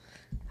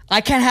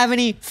 I can't have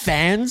any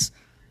fans?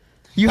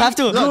 You have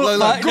to... Look,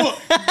 Go.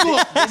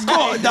 That's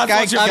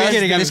what you're I'm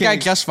kidding. I'm This guy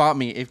kidding. just fought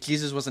me. If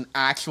Jesus was an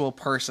actual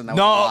person that was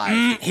No,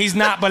 alive. he's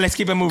not, but let's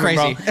keep it moving,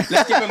 Crazy. bro.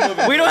 Let's keep it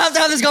moving. We don't have to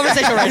have this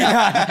conversation right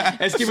now.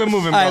 Let's keep it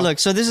moving, bro. All right, look,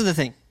 so this is the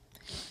thing.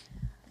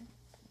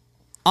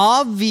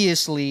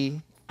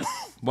 Obviously...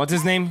 What's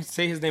his name?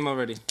 Say his name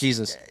already.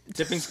 Jesus.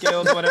 Tipping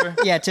scales, whatever.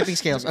 Yeah, tipping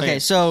scales. Okay,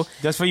 so...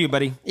 That's for you,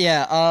 buddy.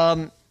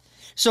 Yeah,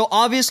 so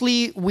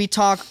obviously we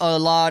talk a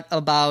lot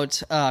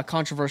about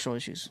controversial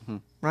issues,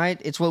 right?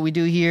 It's what we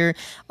do here.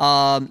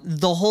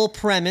 The whole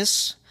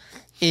premise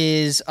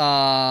is,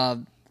 I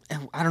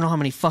don't know how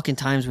many fucking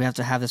times we have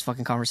to have this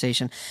fucking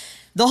conversation.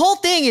 The whole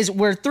thing is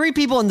we're three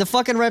people in the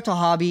fucking reptile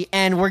hobby,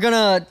 and we're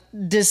gonna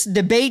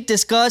debate,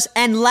 discuss,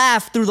 and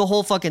laugh through the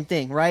whole fucking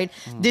thing, right?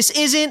 This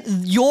isn't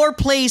your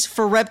place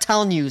for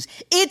reptile news.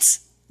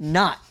 It's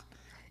not.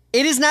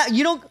 It is not.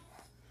 You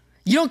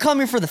don't come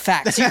here for the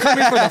facts. You come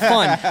here for the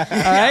fun.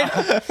 All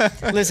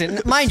right?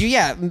 Listen, mind you,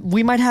 yeah,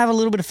 we might have a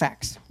little bit of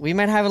facts. We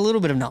might have a little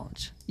bit of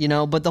knowledge,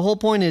 but the whole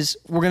point is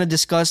we're going to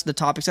discuss the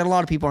topics that a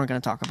lot of people aren't going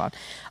to talk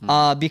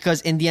about.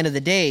 Because in the end of the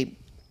day,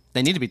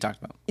 They need to be talked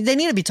about. they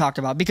need to be talked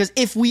about. Because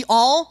if we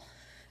all,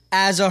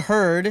 as a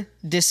herd,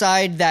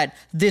 decide that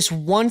this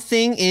one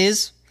thing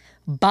is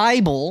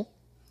Bible,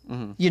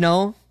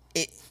 Yeah.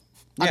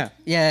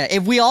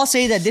 if we all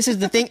say that this is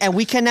the thing and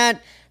we cannot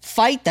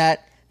fight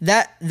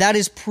that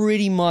is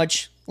pretty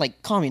much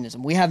like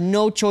communism. We have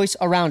no choice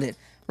around it,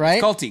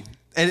 right? Culty.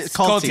 It's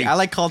culty. I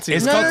like culty.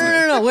 It's No,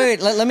 culty. no.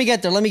 Wait. Let me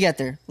get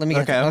there.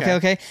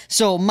 Okay.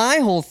 So my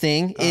whole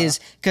thing is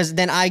because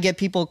then I get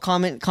people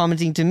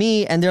commenting to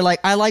me, and they're like,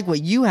 "I like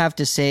what you have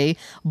to say,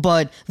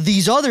 but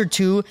these other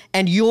two,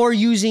 and you're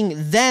using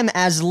them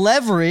as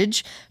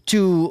leverage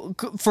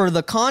for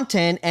the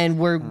content, and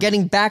we're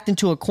getting backed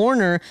into a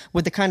corner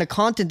with the kind of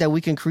content that we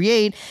can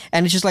create."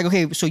 And it's just like,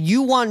 okay, so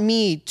you want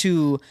me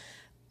to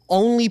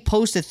only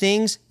post the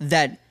things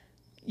that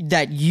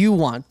you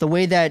want, the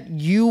way that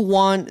you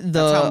want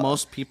That's how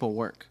most people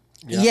work.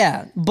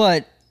 Yeah,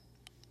 but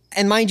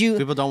and mind you,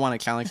 People don't want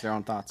to challenge their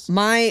own thoughts.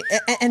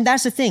 and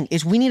that's the thing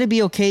is we need to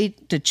be okay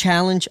to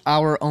challenge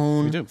our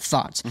own do.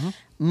 thoughts.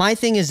 My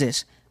thing is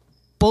this: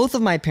 both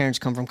of my parents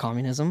come from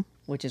communism,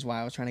 which is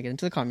why I was trying to get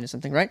into the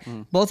communism thing, right?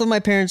 Both of my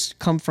parents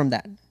come from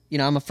that.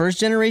 I'm a first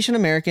generation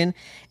American,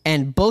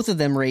 and both of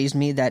them raised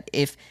me that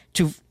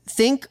to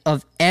think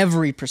of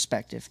every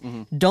perspective.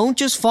 Don't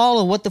just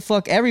follow what the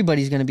fuck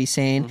everybody's going to be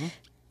saying.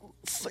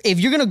 If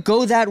you're going to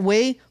go that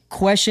way,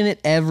 question it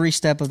every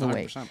step of the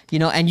 100%.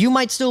 way. And you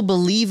might still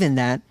believe in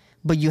that,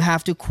 but you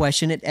have to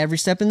question it every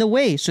step in the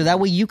way. So that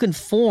way you can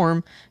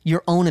form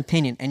your own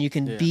opinion and you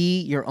can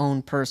be your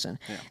own person.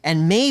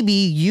 And maybe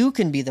you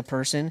can be the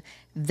person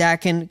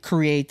that can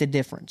create the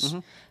difference,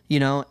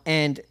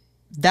 and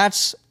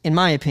that's, in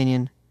my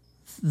opinion,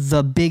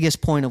 the biggest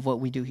point of what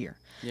we do here.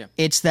 Yeah.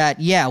 It's that,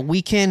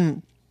 we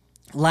can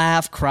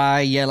laugh,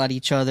 cry, yell at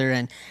each other,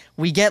 and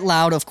we get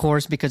loud, of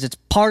course, because it's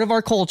part of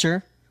our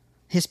culture.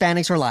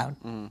 Hispanics are loud.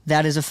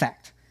 That is a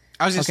fact.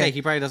 I was going to Okay. say,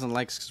 he probably doesn't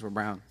like us because we're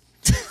brown.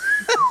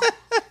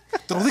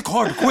 Throw the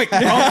card quick, bro.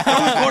 Throw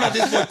the card at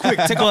this one quick.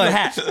 Take off the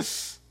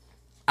hat.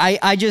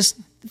 I just,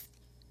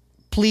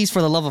 please,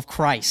 for the love of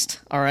Christ,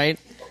 all right?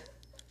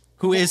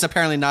 Who is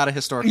apparently not a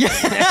historical.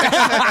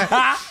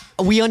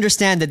 We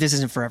understand that this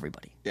isn't for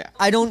everybody. Yeah.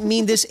 I don't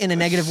mean this in a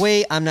negative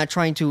way. I'm not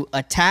trying to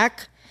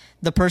attack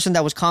the person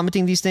that was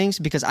commenting these things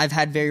because I've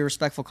had very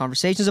respectful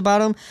conversations about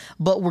them,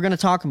 but we're going to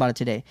talk about it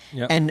today.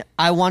 Yep. And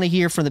I want to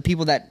hear from the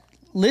people that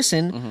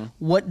listen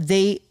what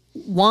they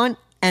want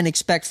and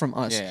expect from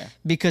us. Yeah.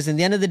 Because in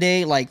the end of the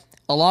day, like,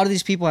 a lot of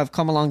these people have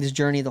come along this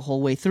journey the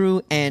whole way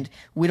through, and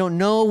we don't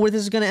know where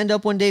this is going to end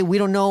up one day. We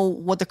don't know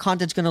what the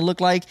content's going to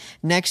look like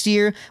next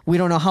year. We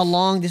don't know how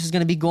long this is going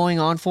to be going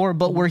on for,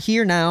 but we're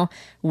here now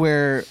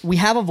where we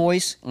have a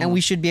voice and we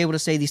should be able to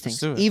say these things,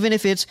 do it. even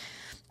if it's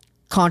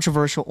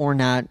controversial or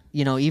not,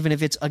 even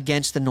if it's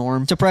against the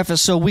norm. To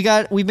preface, so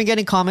we've been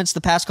getting comments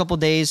the past couple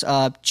days.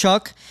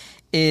 Chuck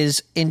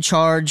is in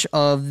charge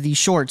of the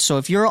shorts. So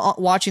if you're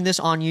watching this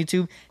on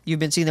YouTube, you've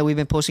been seeing that we've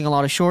been posting a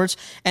lot of shorts.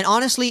 And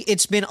honestly,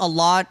 it's been a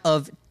lot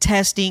of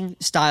testing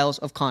styles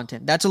of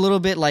content. That's a little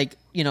bit like,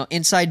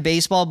 inside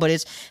baseball, but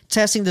it's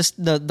testing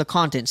the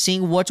content,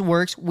 seeing what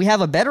works. We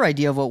have a better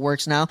idea of what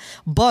works now,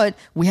 but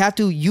we have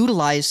to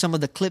utilize some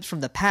of the clips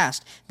from the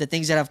past, the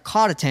things that have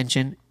caught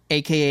attention,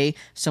 aka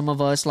some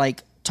of us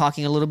like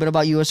talking a little bit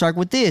about USARK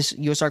with this,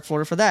 USARK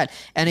Florida for that.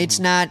 And it's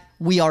not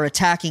we are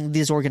attacking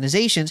these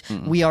organizations.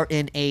 We are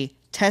in a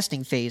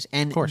testing phase.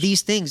 And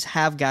these things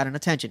have gotten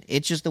attention.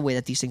 It's just the way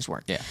that these things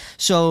work. Yeah.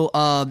 So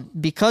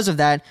because of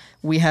that,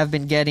 we have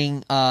been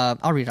getting...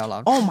 I'll read it out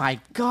loud. Oh, my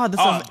God.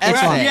 This is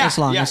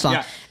excellent. It's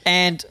long.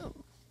 And...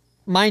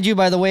 mind you,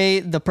 by the way,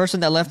 the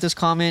person that left this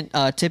comment,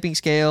 Tipping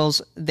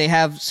Scales, they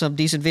have some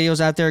decent videos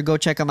out there. Go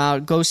check them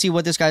out. Go see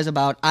what this guy's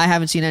about. I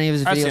haven't seen any of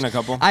his videos. I've seen a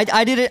couple.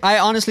 I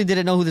honestly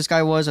didn't know who this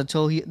guy was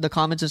until the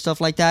comments and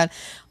stuff like that.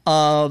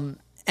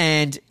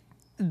 And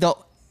the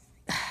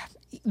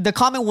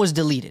comment was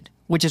deleted,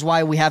 which is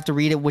why we have to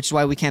read it, which is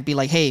why we can't be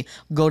like, hey,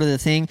 go to the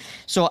thing.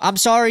 So I'm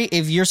sorry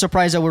if you're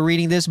surprised that we're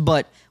reading this,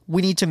 but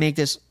we need to make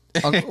this...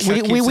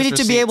 we need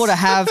to be able to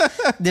have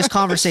this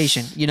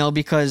conversation,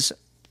 because...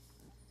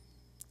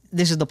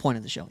 this is the point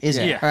of the show,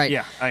 isn't it? All right.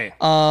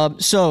 Yeah.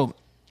 So,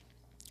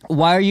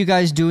 why are you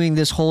guys doing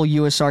this whole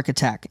USARK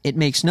attack? It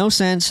makes no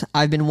sense.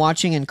 I've been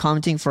watching and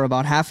commenting for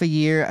about half a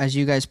year as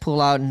you guys pull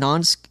out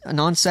non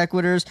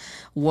sequiturs,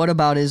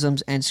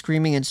 whataboutisms, and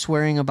screaming and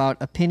swearing about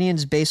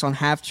opinions based on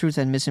half-truth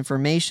and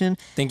misinformation.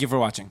 Thank you for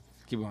watching.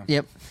 Keep going.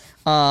 Yep.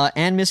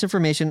 And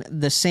misinformation,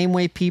 the same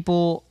way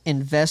people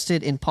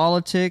invested in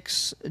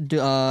politics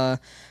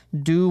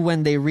do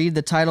when they read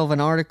the title of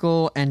an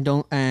article and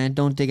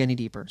don't dig any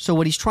deeper. So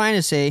what he's trying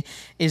to say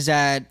is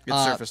that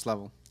it's surface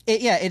level.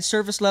 It's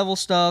surface level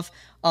stuff.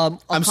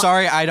 I'm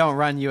sorry, I don't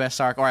run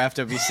USARK or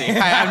FWC.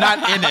 I'm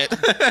not in it.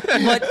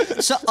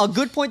 But a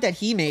good point that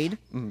he made,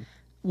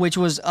 which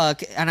was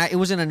it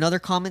was in another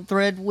comment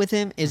thread with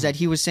him, is that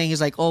he was saying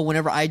is like, oh,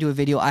 whenever I do a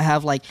video, I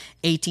have like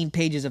 18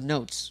 pages of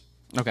notes.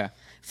 Okay.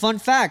 Fun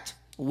fact: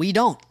 we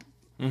don't.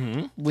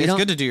 It's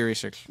good to do your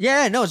research.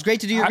 Yeah, no, it's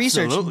great to do your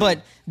research, Absolutely.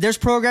 but there's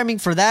programming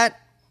for that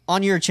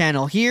on your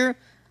channel. Here,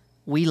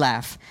 we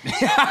laugh.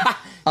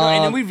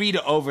 And then we read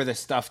over the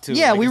stuff too.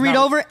 Yeah, Like, we it's read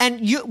not- over, and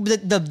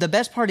the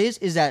best part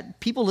is that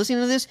people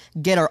listening to this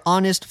get our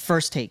honest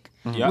first take.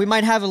 Yep. We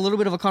might have a little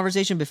bit of a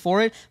conversation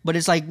before it, but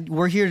it's like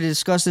we're here to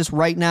discuss this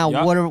right now.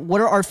 Yep.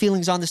 What are our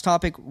feelings on this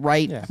topic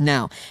right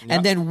now?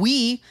 And then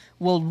we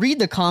will read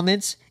the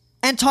comments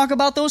and talk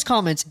about those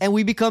comments, and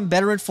we become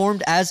better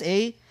informed as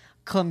a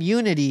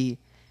community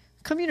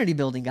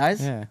building,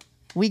 guys. Yeah.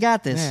 We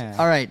got this. Yeah.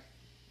 All right.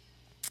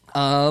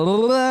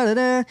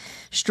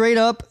 Straight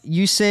up,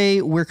 you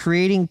say we're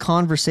creating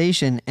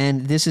conversation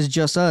and this is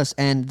just us,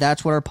 and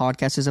that's what our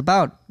podcast is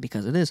about,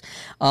 because it is.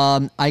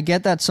 I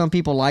get that some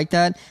people like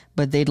that,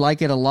 but they'd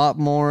like it a lot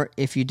more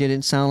if you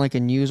didn't sound like a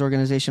news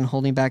organization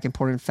holding back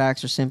important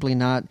facts or simply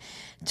not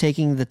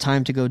taking the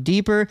time to go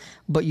deeper.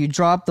 But you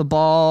dropped the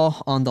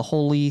ball on the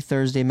Holy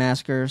Thursday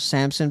massacre,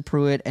 Samson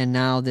Pruitt, and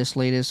now this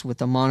latest with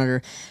the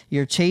Monitor.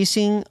 You're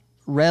chasing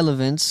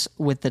relevance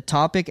with the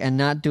topic and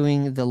not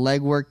doing the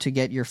legwork to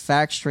get your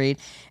facts straight,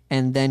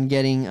 and then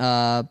getting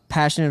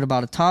passionate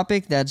about a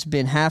topic that's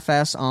been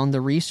half-assed on the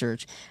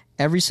research.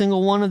 Every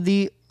single one of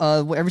these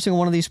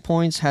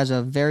points has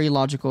a very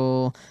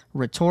logical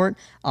retort.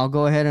 I'll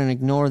go ahead and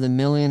ignore the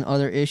million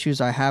other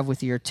issues I have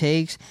with your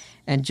takes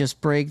and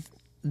just break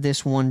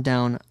this one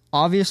down.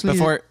 Obviously,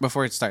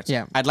 Before it starts,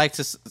 Yeah. I'd like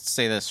to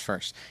say this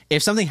first.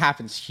 If something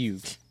happens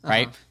huge,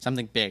 right,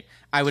 something big,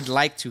 I would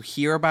like to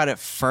hear about it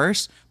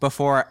first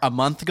before a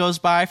month goes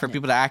by for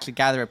people to actually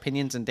gather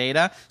opinions and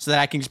data, so that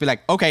I can just be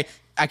like, okay,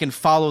 I can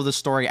follow the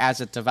story as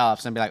it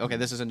develops and be like, okay,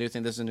 this is a new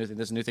thing, this is a new thing,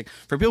 this is a new thing.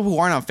 For people who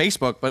aren't on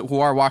Facebook but who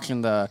are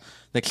watching the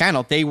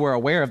channel, they were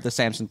aware of the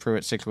Samson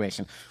Pruitt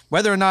situation.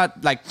 Whether or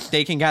not like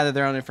they can gather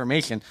their own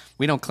information,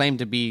 we don't claim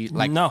to be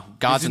like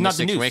gods in this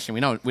situation.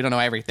 We don't know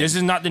everything. This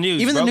is not the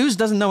news. Even bro. the news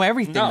doesn't know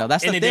everything though.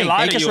 That's the And thing.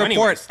 lie They to just you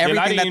report anyways.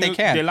 everything that they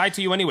can. They lie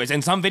to you anyways.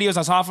 And some videos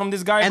I saw from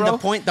this guy, And bro.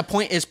 the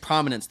point is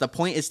prominence. The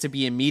point is to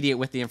be immediate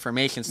with the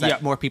information so that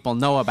Yep. more people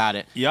know about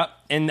it. Yep.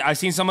 And I've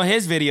seen some of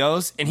his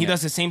videos, and he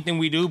does the same thing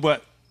we do,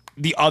 but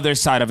the other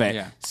side of it.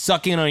 Yeah.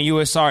 Sucking on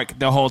USARK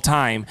the whole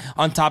time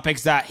on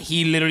topics that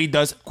he literally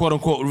does quote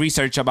unquote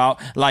research about,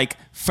 like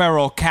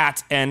feral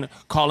cats and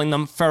calling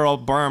them feral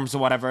berms or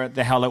whatever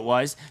the hell it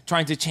was,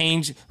 trying to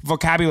change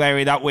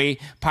vocabulary that way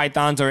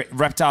pythons or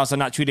reptiles are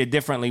not treated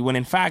differently, when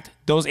in fact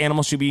those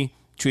animals should be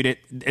treated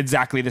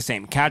exactly the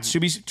same. Cats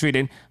should be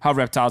treated how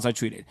reptiles are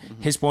treated.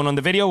 His point on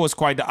the video was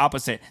quite the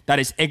opposite. That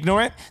is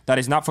ignorant. That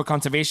is not for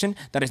conservation.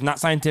 That is not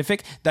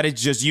scientific. That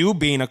is just you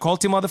being a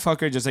culty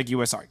motherfucker, just like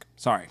USARK.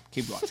 Sorry,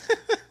 keep going.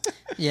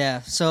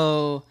 Yeah,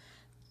 so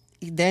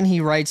then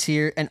he writes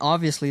here, and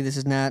obviously this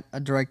is not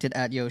directed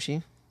at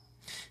Yoshi.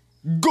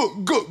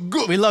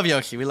 We love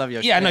Yoshi.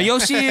 Yeah, no,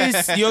 Yoshi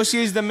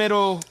is the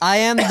middle. I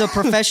am the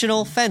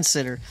professional fence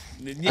sitter.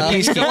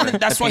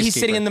 That's why he's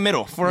sitting in the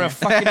middle for a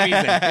fucking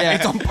reason.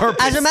 It's on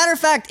purpose. As a matter of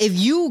fact, if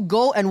you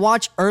go and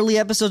watch early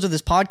episodes of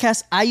this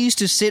podcast, I used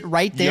to sit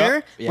right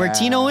there where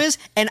Tino is,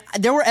 and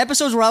there were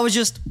episodes where I was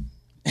just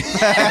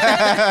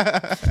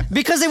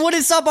because they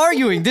wouldn't stop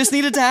arguing. This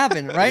needed to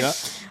happen, right? Yep.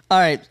 All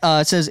right.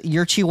 It says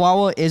your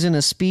Chihuahua isn't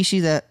a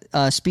species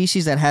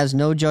that has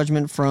no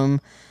judgment from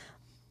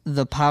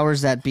the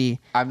powers that be.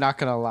 I'm not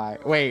gonna lie.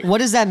 Wait. What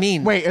does that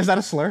mean? Wait, is that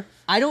a slur?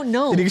 I don't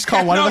know. Did he just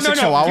call one of us a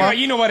Chihuahua?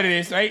 You know what it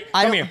is, right?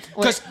 Come here.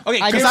 Because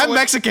I'm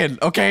Mexican.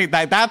 Okay,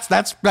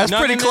 that's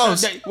pretty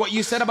close. What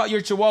you said about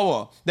your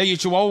Chihuahua, that your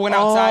Chihuahua went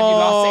outside, you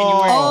lost it, and you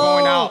were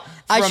going out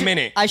for a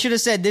minute. I should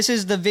have said this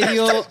is the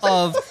video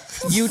of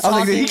you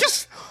talking. He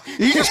just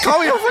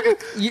called me a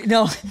fucking.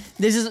 No,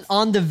 this is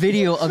on the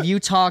video of you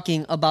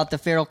talking about the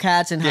feral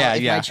cats and how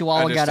my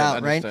Chihuahua got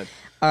out, right?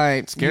 All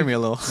right, scared me a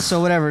little.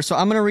 So whatever. So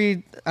I'm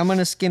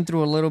gonna skim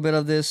through a little bit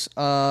of this.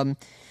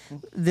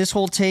 This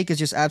whole take is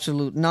just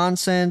absolute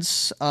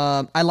nonsense.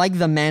 I like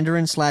the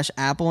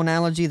Mandarin/apple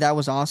analogy. That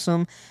was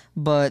awesome.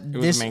 But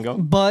this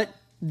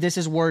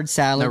is word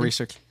salad. No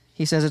research.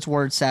 He says it's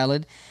word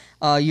salad.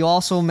 You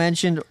also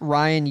mentioned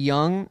Ryan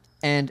Young,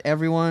 and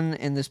everyone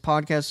in this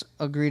podcast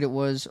agreed it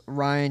was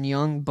Ryan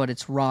Young, but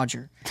it's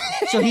Roger.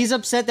 So he's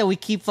upset that we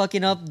keep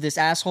fucking up this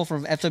asshole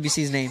from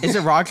FWC's name. Is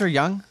it Roger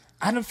Young?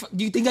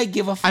 Do you think I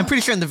give a fuck? I'm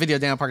pretty sure in the video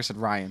Daniel Parker said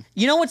Ryan.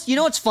 You know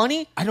what's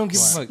funny? I don't give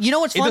a fuck. You know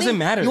what's funny? It doesn't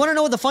matter. You want to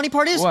know what the funny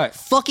part is? What?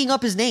 Fucking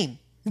up his name.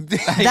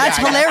 That's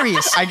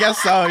hilarious. I guess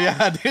so,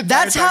 yeah. Dude,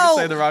 that's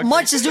how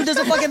much this dude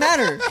doesn't fucking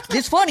matter.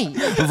 It's funny.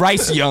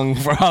 Rice Young,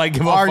 for all I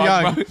give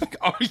a fuck.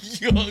 R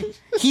Young.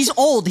 He's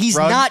old. He's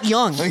not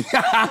young.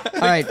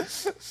 All right.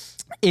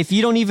 If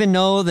you don't even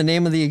know the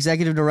name of the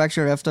executive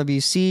director of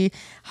FWC,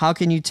 how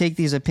can you take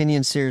these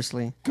opinions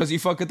seriously? Because you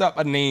fucked up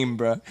a name,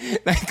 bro. Yeah.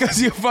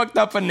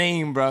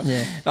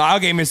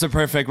 Okay, Mr.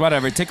 Perfect,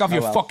 whatever. Take off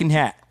your fucking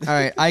hat. All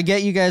right. I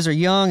get you guys are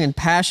young and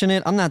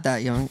passionate. I'm not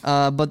that young.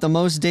 But the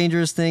most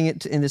dangerous thing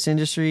in this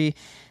industry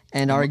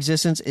and our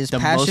existence is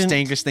passion. The most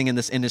dangerous thing in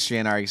this industry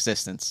and our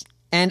existence.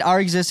 And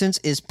our existence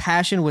is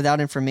passion without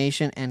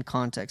information and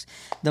context.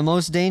 The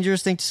most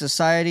dangerous thing to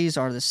societies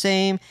are the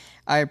same.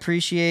 I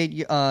appreciate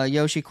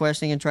Yoshi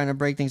questioning and trying to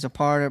break things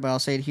apart, but I'll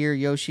say it here.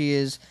 Yoshi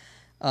is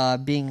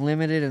being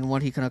limited in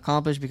what he can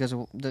accomplish because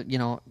of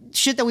the,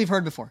 shit that we've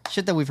heard before.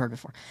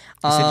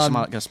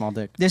 Got a small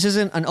dick. This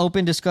isn't an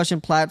open discussion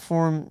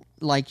platform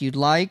like you'd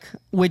like,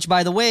 which,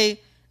 by the way,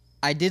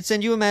 I did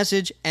send you a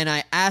message and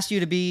I asked you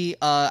to be,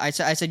 I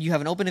said you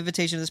have an open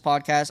invitation to this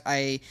podcast.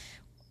 I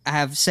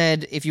have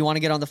said if you want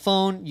to get on the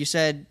phone, you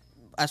said,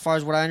 as far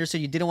as what I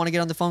understood, you didn't want to get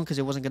on the phone because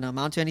it wasn't going to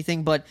amount to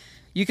anything, but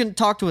you can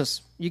talk to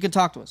us.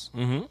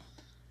 Mm-hmm.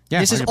 Yeah,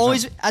 this 100%. Is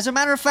always, as a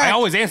matter of fact... I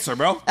always answer,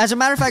 bro. As a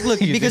matter of fact, look,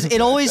 because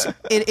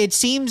it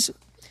seems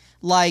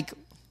like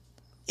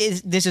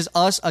this is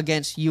us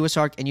against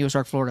USARK and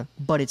USARK Florida,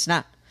 but it's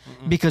not.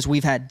 Mm-hmm. Because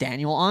we've had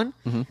Daniel on.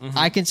 Mm-hmm. Mm-hmm.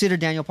 I consider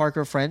Daniel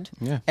Parker a friend.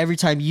 Yeah. Every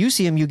time you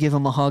see him, you give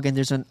him a hug and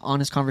there's an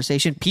honest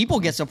conversation. People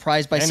get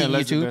surprised by seeing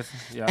Elizabeth,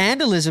 you two. Yeah.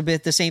 And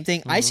Elizabeth, the same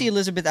thing. Mm-hmm. I see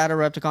Elizabeth at a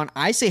Repticon.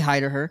 I say hi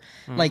to her.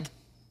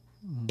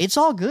 Mm-hmm. It's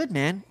all good,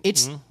 man.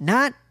 It's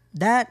not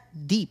that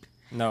deep.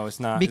 No, it's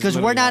not. Because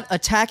we're not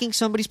attacking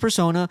somebody's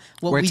persona.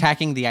 We're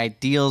attacking the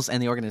ideals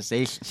and the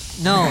organization.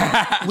 No.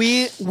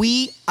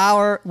 we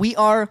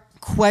are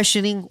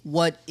questioning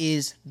what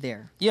is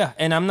there. Yeah,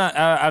 and I'm not.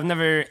 I've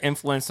never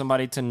influenced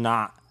somebody to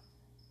not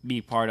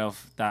be part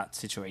of that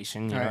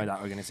situation,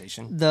 that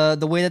organization.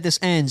 The way that this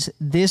ends,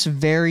 this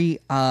very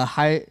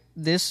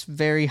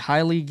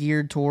highly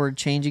geared toward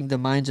changing the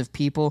minds of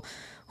people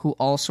who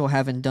also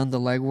haven't done the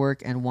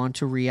legwork and want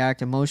to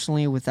react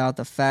emotionally without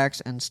the facts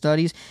and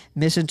studies.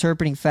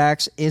 Misinterpreting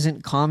facts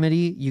isn't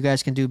comedy. You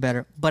guys can do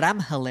better. But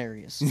I'm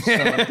hilarious.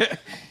 So.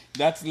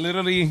 That's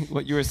literally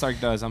what USARK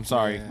does. I'm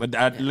sorry, but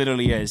that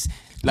literally is.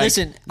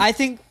 Listen, I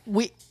think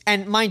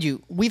and mind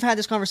you, we've had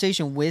this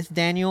conversation with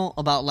Daniel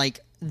about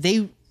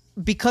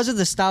because of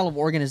the style of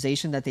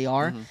organization that they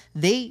are,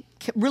 they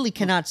really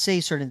cannot say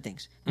certain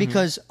things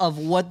because of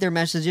what their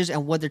message is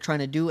and what they're trying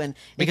to do, and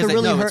because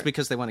they know it's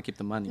because they want to keep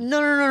the money.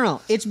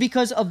 No. It's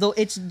because of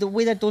it's the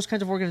way that those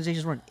kinds of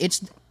organizations run. It's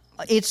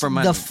for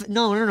money.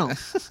 No.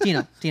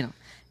 Tino.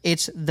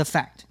 It's the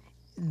fact.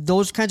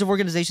 Those kinds of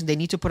organizations, they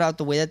need to put out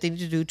the way that they need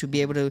to do to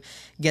be able to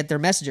get their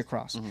message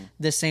across. Mm-hmm.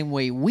 The same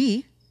way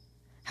we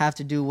have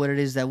to do what it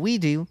is that we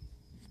do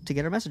to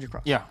get our message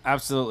across. Yeah,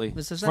 absolutely.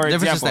 The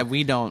difference is that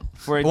we don't.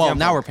 Well,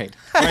 now we're paid.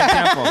 For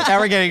example. Now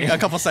we're getting a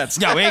couple cents.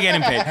 Yeah, we're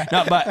getting paid.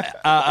 No,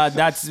 but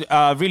that's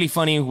really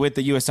funny with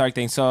the USARK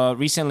thing. So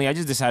recently, I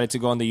just decided to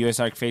go on the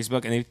USARK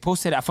Facebook, and they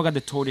posted, I forgot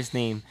the tortoise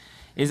name.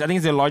 I think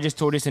it's the largest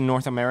tortoise in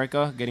North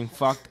America getting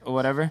fucked or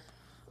whatever.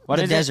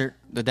 The desert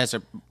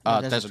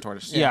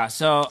tortoise. Yeah,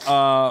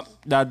 so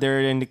that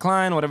they're in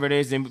decline, whatever it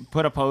is. They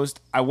put a post.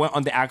 I went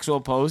on the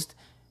actual post.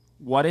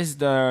 What is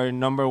the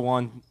number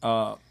one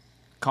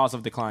cause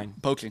of decline?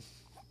 Poaching.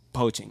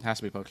 poaching. Has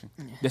to be poaching.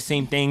 The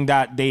same thing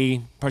that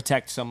they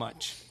protect so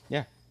much.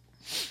 Yeah.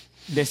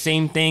 The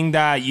same thing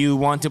that you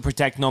want to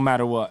protect no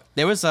matter what.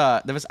 There was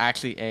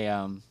actually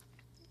a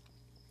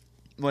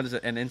what is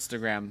it? An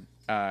Instagram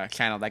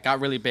channel that got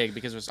really big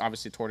because it was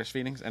obviously tortoise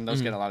feedings, and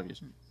those get a lot of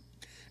views.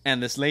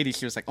 And this lady,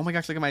 she was like, "Oh my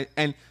gosh, look at my..."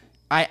 And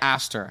I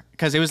asked her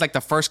because it was like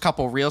the first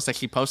couple reels that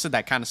she posted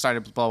that kind of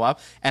started to blow up,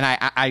 and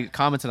I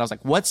commented, I was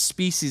like, "What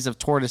species of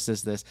tortoise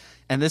is this?"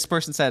 And this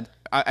person said,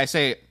 "I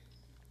say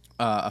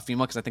a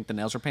female because I think the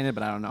nails were painted,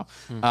 but I don't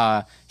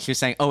know." She was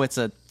saying, "Oh, it's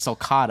a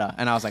sulcata,"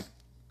 and I was like,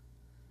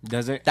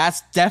 Desert?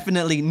 "That's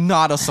definitely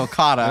not a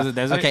sulcata." Was it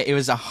desert? Okay,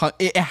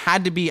 it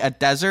had to be a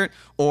desert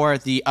or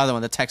the other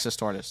one, the Texas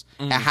tortoise.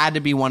 It had to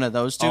be one of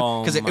those two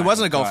Oh because it my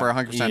wasn't a gopher,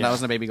 God. 100%. Yeah. That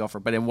wasn't a baby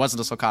gopher, but it wasn't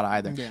a sulcata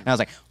either. Yeah. And I was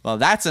like, "Well,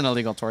 that's an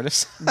illegal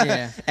tortoise."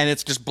 Yeah. And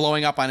it's just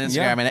blowing up on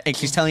Instagram, Yeah. and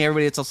she's telling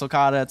everybody it's a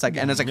sulcata. It's like,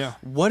 and it's like, Yeah.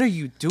 what are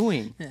you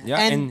doing? Yeah,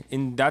 And-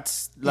 and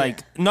that's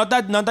like not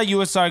that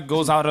USR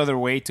goes out of their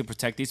way to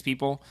protect these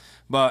people,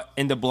 but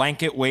in the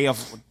blanket way of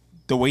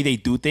the way they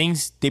do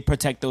things, they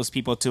protect those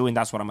people too, and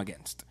that's what I'm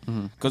against.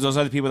 Because those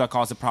are the people that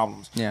cause the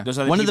problems. Yeah. Those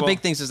are One of the people-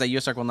 big things is that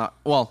USARC will not.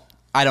 Well,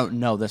 I don't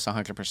know this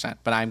 100%,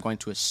 but I'm going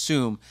to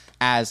assume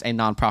as a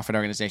nonprofit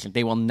organization,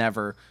 they will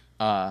never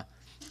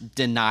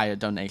deny a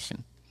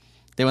donation.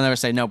 They will never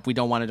say, "Nope, we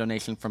don't want a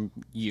donation from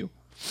you,"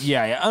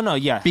 Yeah. Oh no,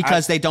 yeah.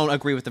 because they don't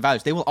agree with the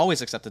values. They will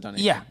always accept a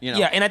donation. Yeah, you know?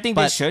 yeah, and I think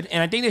they But- should,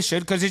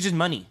 because it's just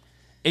money.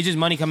 It's just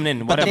money coming in.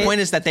 But Whatever. the point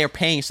is that they are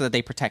paying so that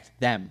they protect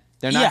them.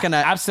 They're not Yeah, going to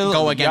absolutely.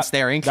 go against Yep.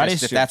 their That interests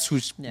is if true. that's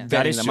who's Yeah. That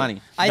getting is the true.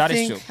 money. That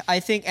is true. I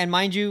think, and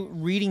mind you,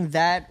 reading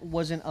that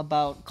wasn't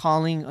about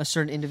calling a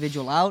certain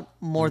individual out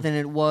more than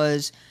it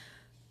was.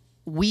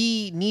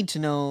 We need to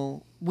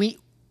know.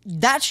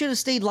 That should have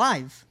stayed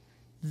live.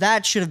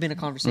 That should have been a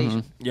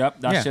conversation.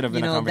 Yep, that Yeah. should have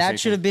You been a know, conversation. that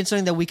should have been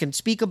something that we can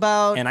speak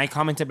about. And I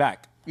commented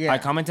back. Yeah. I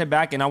commented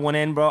back, and I went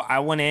in, bro. I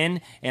went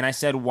in, and I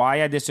said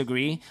why I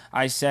disagree.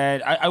 I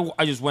said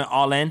I just went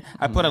all in.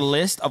 I put a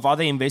list of all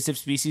the invasive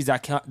species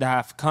that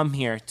have come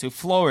here to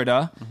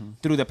Florida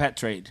through the pet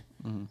trade.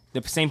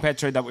 The same pet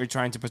trade that we're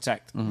trying to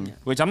protect.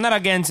 Which I'm not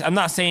against. I'm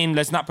not saying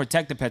let's not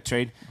protect the pet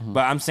trade,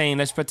 but I'm saying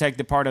let's protect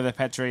the part of the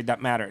pet trade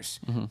that matters.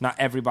 Not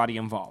everybody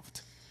involved.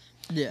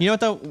 Yeah. You know what,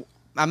 though?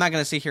 I'm not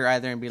going to sit here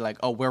either and be like,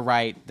 "Oh, we're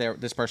right.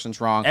 This person's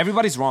wrong."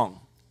 Everybody's wrong.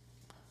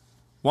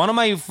 One of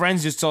my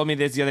friends just told me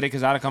this the other day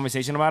because I had a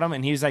conversation about him,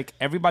 and he's like,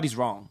 everybody's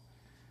wrong.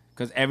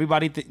 Because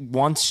everybody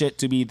wants shit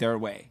to be their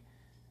way.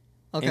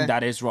 Okay. And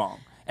that is wrong.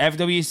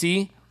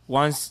 FWC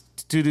wants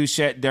to do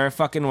shit their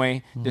fucking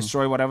way,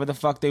 destroy whatever the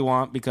fuck they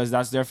want because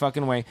that's their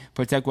fucking way,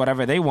 protect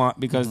whatever they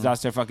want because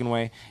that's their fucking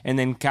way, and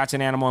then catch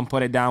an animal and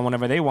put it down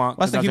whenever they want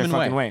That's because the that's their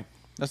human fucking way.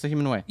 That's the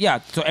human way. Yeah,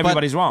 so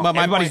everybody's wrong. but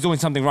my Everybody's point- doing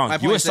something wrong. my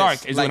point is USARC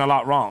this, is like- doing a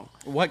lot wrong.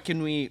 What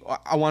can we...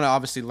 I want to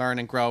obviously learn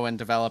and grow and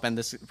develop, and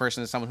this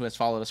person is someone who has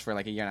followed us for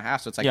like a year and a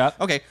half, so it's like, Yeah.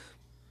 okay,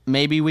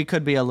 maybe we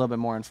could be a little bit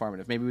more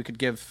informative. Maybe we could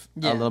give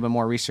Yeah. a little bit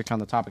more research on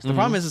the topics. The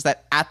problem is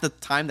that at the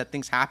time that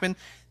things happen,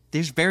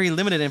 there's very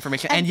limited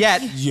information, and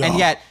yet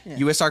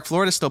USARC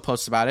Florida still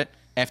posts about it.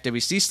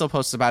 FWC still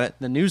posts about it.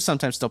 The news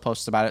sometimes still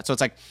posts about it. So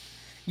it's like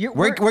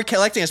we're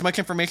collecting as much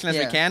information as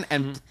we can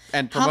and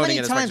promoting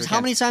it as much as we can.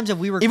 How many times have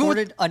we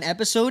recorded an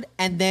episode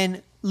and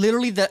then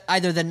literally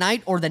either the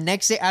night or the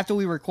next day after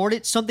we record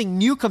it, something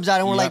new comes out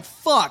and we're like,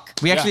 "Fuck."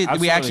 We Yeah, actually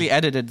absolutely.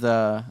 edited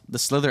the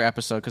Slither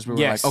episode because we were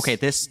Yes. like, okay,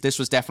 this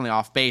was definitely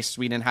off base.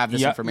 We didn't have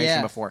this Yep. information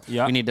Yeah. before.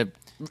 Yep. We need to,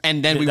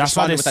 and then we That's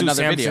why responded this with Sue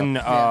another Sampson,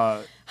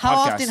 video. How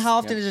podcast.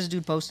 often is this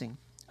dude posting?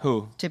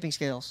 Who? Tipping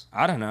scales.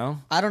 I don't know.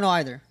 I don't know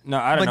either. No,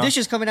 I don't know. But this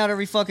is coming out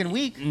every fucking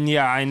week.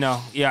 Yeah, I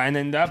know. Yeah, and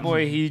then that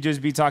boy, he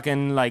just be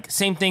talking like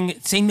same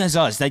as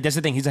us. Like that's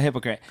the thing. He's a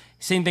hypocrite.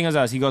 Same thing as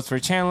us. He goes for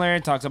Chandler,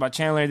 talks about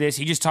Chandler. This.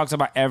 He just talks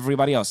about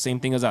everybody else. Same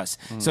thing as us.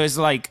 So it's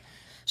like,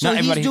 So not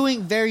he's everybody.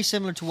 doing very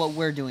similar to what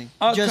we're doing.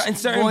 In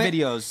certain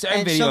videos.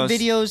 and some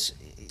videos.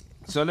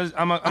 So I'm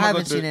gonna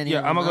haven't go through. seen any Yeah,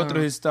 of I'm them. gonna I go don't through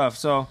know. his stuff.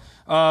 So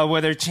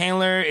whether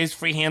Chandler is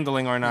free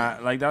handling or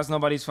not, like that's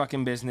nobody's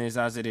fucking business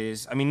as it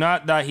is. I mean,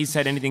 not that he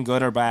said anything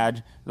good or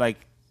bad. Like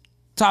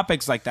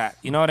topics like that.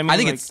 You know what I mean? I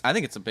think Like, I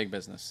think it's a big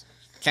business.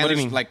 What do you Chandler's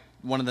mean? like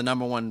one of the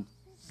number one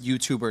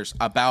YouTubers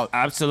about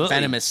Absolutely.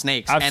 venomous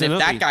snakes. Absolutely. And if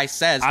that guy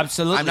says,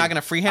 Absolutely. I'm not going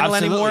to free handle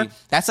Absolutely. anymore,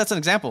 that's an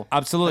example.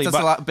 Absolutely, That's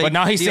a big but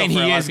now he's deal saying for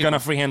a he lot is of people, gonna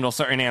free handle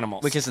certain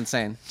animals, which is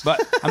insane.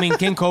 But I mean,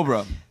 King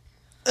Cobra.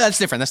 That's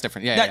different.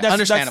 Yeah,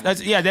 understandable.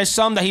 There's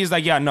some that he's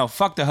like, yeah, no,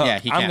 fuck the hook. Yeah,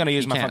 he I'm can't. gonna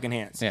use He my can't. fucking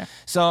hands. Yeah.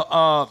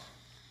 So,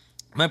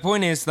 my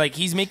point is, like,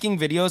 he's making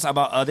videos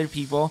about other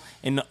people,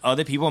 and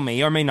other people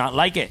may or may not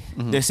like it.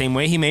 The same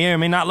way he may or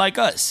may not like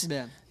us.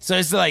 Yeah. So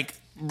it's like,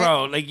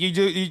 bro, like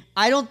you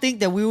I don't think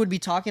that we would be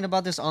talking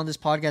about this on this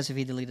podcast if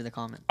he deleted the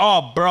comment.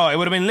 oh, bro, it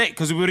would have been lit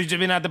because we would have just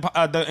been at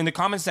the in the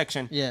comment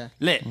section. Yeah.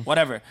 Lit,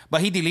 whatever.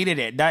 But he deleted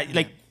it. That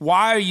like,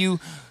 why are you?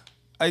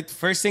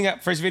 First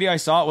video I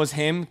saw was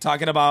him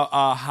talking about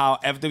how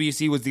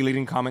FWC was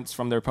deleting comments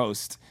from their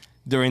post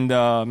during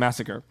the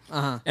massacre.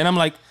 And I'm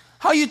like,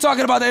 how are you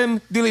talking about them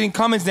deleting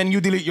comments, then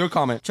you delete your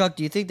comment? Chuck,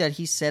 do you think that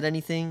he said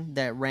anything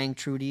that rang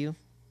true to you?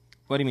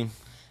 What do you mean?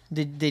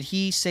 Did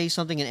he say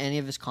something in any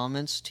of his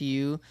comments to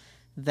you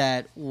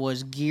that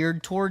was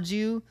geared towards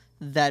you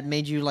that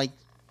made you like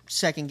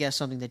second guess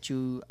something that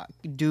you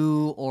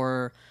do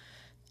or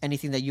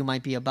anything that you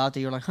might be about that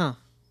you're like, huh?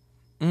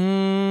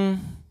 No.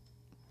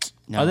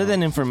 Other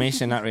than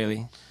information, not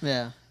really.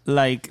 Yeah.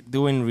 Like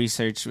doing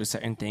research with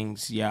certain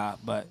things, yeah.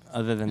 But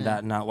other than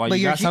that, not. Why But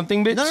you you're got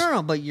something, bitch?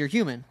 No. But you're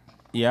human.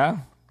 Yeah,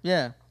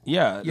 Yeah.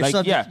 yeah. You're like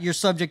subject. yeah, You're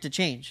subject to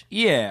change.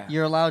 yeah.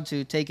 You're allowed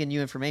to take in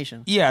new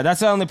information. Yeah, that's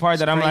the only part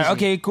that I'm like, crazy.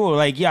 okay, cool.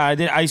 Like, yeah,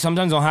 I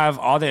sometimes don't have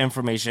all the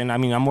information. I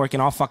mean, I'm working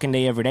all fucking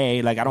day every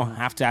day. Like, I don't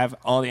have to have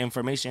all the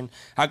information.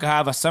 I could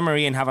have a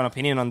summary and have an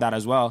opinion on that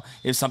as well.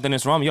 If something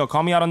is wrong, yo,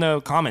 call me out on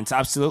the comments.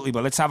 Absolutely.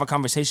 But let's have a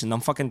conversation.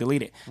 Don't fucking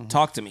delete it.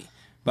 Talk to me.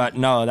 But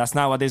no, that's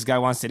not what this guy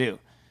wants to do.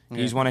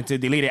 He's wanted to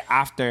delete it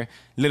after,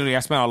 literally, I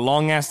spent a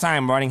long-ass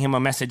time writing him a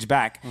message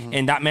back.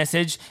 And that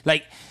message,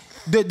 like,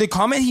 the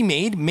comment he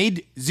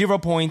made 0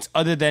 points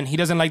other than he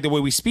doesn't like the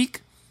way we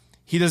speak.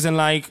 He doesn't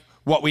like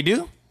what we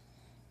do.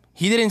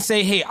 He didn't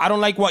say, hey, I don't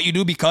like what you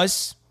do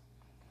because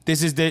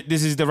this is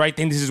the right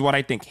thing. This is what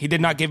I think. He did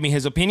not give me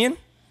his opinion.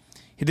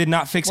 He did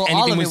not fix anything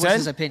all of we it said.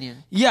 was his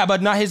opinion. Yeah,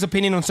 but not his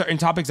opinion on certain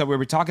topics that we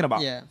were talking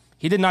about. Yeah.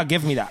 He did not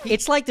give me that.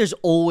 It's like there's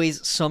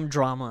always some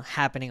drama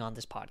happening on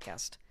this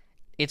podcast.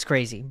 It's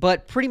crazy.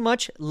 But pretty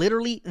much,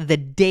 literally, the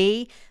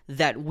day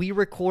that we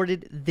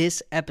recorded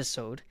this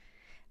episode,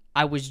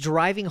 I was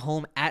driving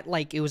home at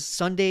it was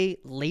Sunday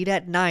late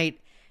at night,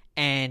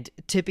 and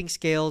Tipping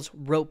Scales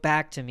wrote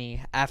back to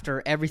me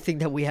after everything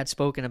that we had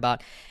spoken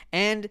about.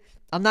 And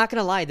I'm not going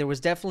to lie, there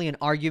was definitely an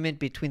argument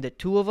between the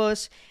two of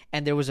us,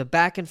 and there was a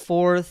back and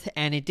forth,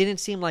 and it didn't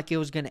seem like it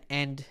was going to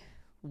end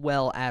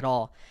well at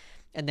all.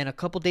 And then a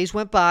couple days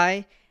went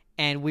by,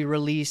 and we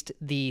released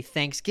the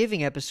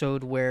Thanksgiving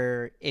episode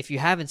where, if you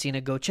haven't seen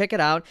it, go check it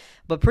out.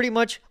 But pretty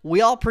much,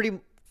 we all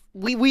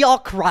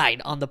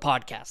cried on the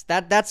podcast.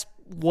 That's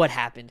what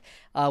happened.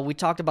 We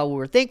talked about what we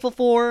were thankful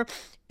for,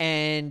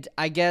 and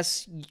I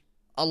guess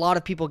a lot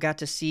of people got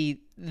to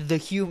see the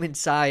human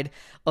side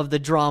of the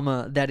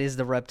drama that is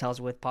the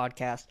Reptiles With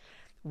podcast,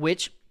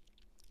 which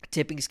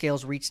Tipping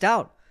Scales reached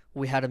out.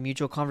 We had a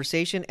mutual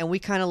conversation, and we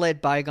kind of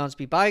let bygones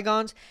be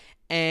bygones.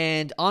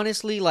 And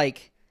honestly,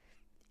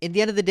 in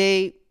the end of the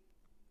day,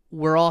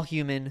 we're all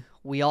human.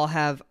 We all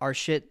have our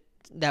shit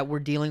that we're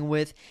dealing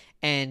with.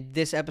 And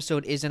this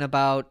episode isn't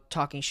about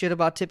talking shit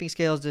about Tipping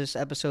Scales. This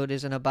episode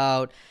isn't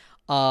about,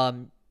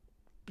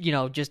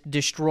 just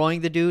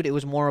destroying the dude. It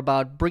was more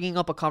about bringing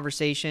up a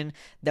conversation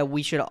that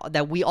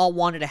we all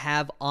wanted to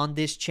have on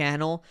this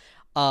channel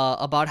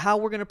about how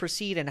we're gonna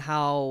proceed and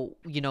how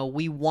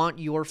we want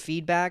your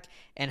feedback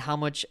and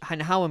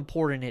how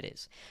important it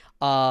is.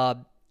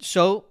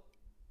 So.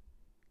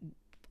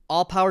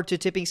 All power to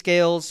Tipping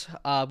Scales.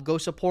 Go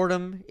support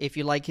him. If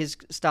you like his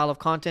style of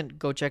content,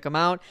 go check him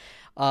out.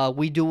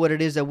 We do what it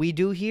is that we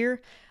do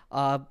here.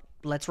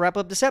 Let's wrap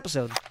up this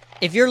episode.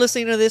 If you're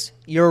listening to this,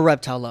 you're a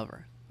reptile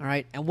lover. All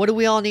right. And what do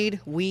we all need?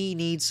 We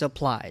need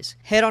supplies.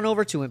 Head on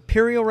over to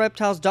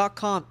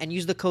imperialreptiles.com and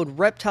use the code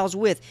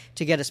ReptilesWith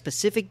to get a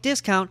specific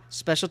discount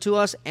special to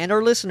us and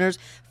our listeners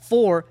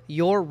for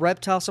your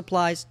reptile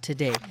supplies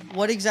today.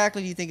 What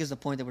exactly do you think is the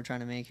point that we're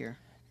trying to make here?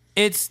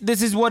 This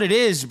is what it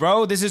is,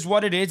 bro. This is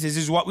what it is. This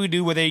is what we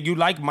do. Whether you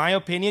like my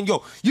opinion,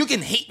 yo, you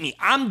can hate me.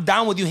 I'm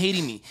down with you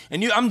hating me.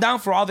 And I'm down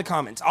for all the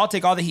comments. I'll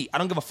take all the heat. I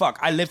don't give a fuck.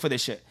 I live for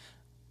this shit.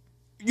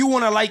 You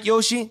want to like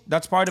Yoshi?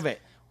 That's part of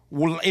it.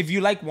 Well, if you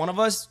like one of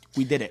us,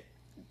 we did it.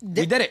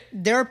 We did it.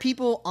 There are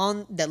people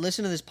that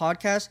listen to this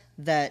podcast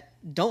that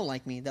don't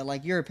like me, that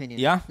like your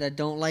opinion. Yeah. That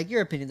don't like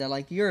your opinion, that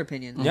like your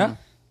opinion. Yeah.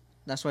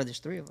 That's why there's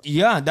three of us.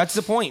 Yeah, that's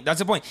the point. That's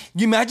the point.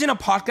 You imagine a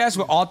podcast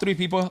where all three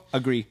people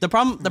agree. The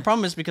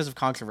problem is because of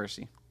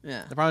controversy.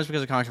 Yeah. The problem is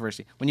because of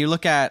controversy. When you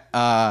look at,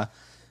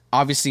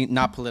 obviously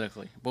not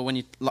politically, but when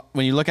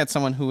you look at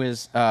someone who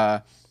is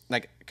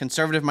like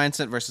conservative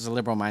mindset versus a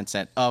liberal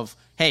mindset of,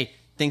 hey,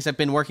 things have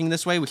been working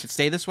this way, we should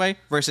stay this way,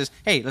 versus,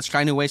 hey, let's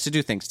try new ways to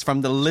do things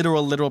from the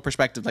literal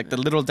perspective, like the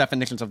literal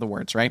definitions of the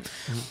words, right?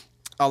 Mm-hmm.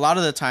 A lot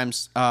of the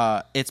times,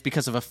 it's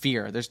because of a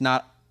fear.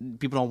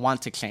 People don't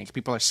want to change.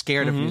 People are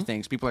scared of new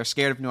things. People are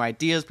scared of new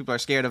ideas. People are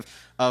scared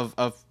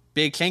of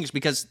big changes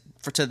because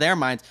to their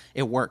minds,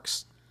 it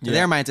works. To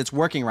their minds, it's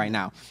working right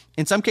now.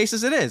 In some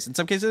cases, it is. In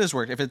some cases, it is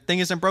working. If a thing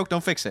isn't broke,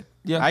 don't fix it.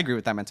 Yeah. I agree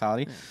with that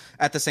mentality. Yeah.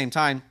 At the same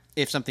time,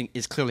 if something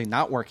is clearly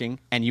not working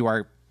and you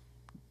are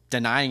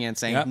denying it and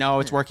saying, no,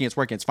 it's working,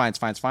 it's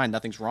fine,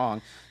 nothing's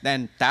wrong,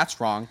 then that's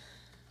wrong.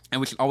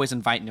 And we should always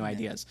invite new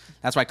ideas.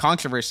 That's why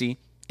controversy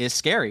is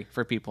scary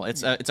for people.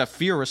 It's a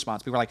fear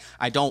response. People are like,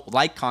 I don't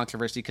like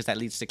controversy because that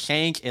leads to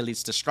change, it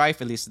leads to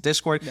strife, it leads to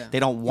discord. Yeah. They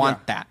don't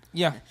want that.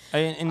 Yeah.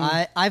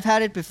 I've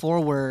had it before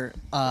where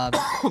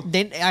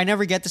I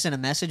never get this in a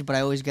message, but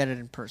I always get it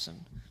in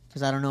person.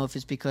 Because I don't know if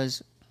it's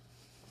because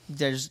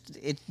there's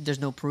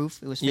no proof.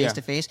 It was face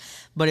to face.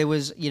 But it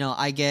was,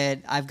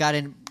 I've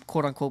gotten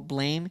quote unquote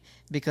blame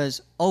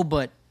because,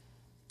 but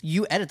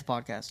you edit the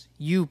podcast.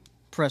 You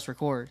press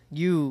record.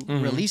 You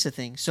release a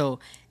thing. So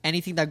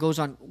anything that goes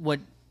on what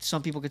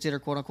some people consider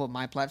quote unquote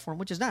my platform,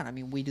 which is not. I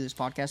mean, we do this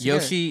podcast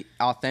together. Yoshi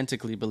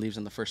authentically believes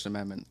in the First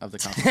Amendment of the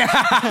Constitution.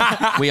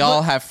 We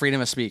all have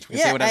freedom of speech. We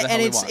can say whatever the hell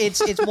we want.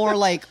 It's more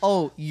like,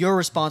 oh, you're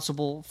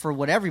responsible for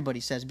what everybody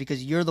says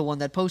because you're the one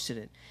that posted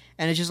it.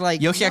 And it's just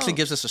like Yoshi actually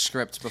gives us a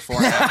script before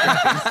and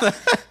after.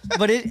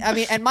 But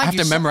and mind have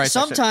you, to memorize that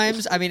shit.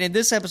 sometimes, I mean, in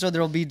this episode,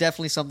 there will be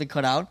definitely something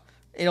cut out.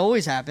 It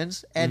always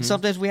happens. And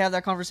sometimes we have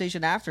that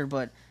conversation after,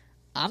 but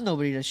I'm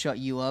nobody to shut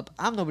you up.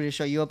 I'm nobody to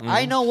shut you up.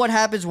 I know what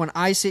happens when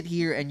I sit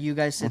here and you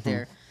guys sit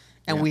there.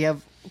 And we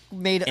have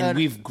made and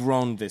we've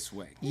grown this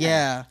way.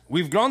 Yeah.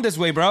 We've grown this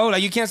way, bro.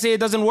 Like, you can't say it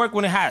doesn't work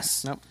when it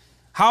has. Nope.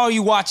 How are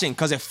you watching?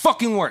 Because it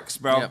fucking works,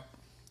 bro. Yep.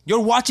 You're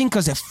watching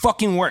because it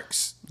fucking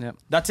works. Yep.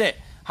 That's it.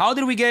 How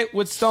did we get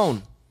with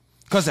Stone?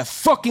 Because it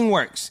fucking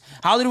works.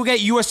 How did we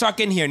get US Rock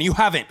in here and you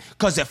haven't?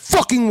 Because it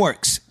fucking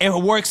works. It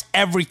works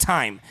every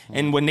time.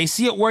 And when they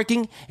see it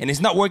working and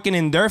it's not working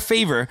in their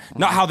favor,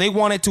 not how they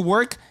want it to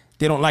work,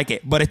 they don't like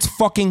it. But it's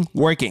fucking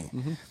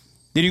working.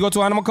 Did you go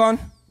to Animal Con?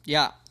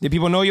 Yeah. Did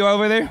people know you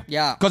over there?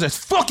 Yeah. Because it's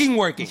fucking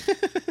working.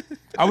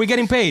 Are we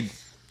getting paid?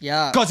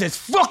 Yeah. Because it's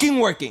fucking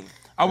working.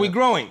 Are we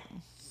growing?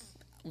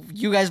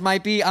 You guys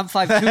might be. I'm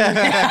 5'2".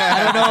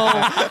 I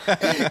don't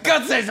know.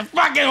 Because it's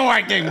fucking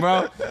working,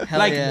 bro.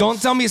 Yeah.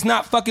 Don't tell me it's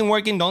not fucking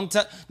working. Don't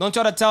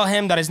try to tell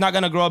him that it's not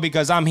going to grow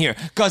because I'm here.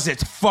 Because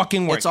it's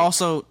fucking working. It's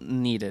also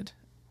needed.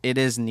 It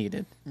is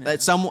needed.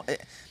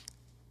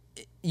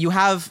 You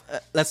have,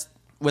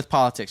 with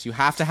politics, you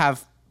have to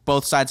have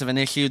both sides of an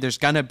issue. There's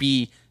going to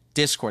be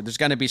discord. There's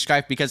going to be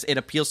strife because it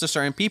appeals to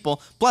certain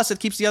people. Plus,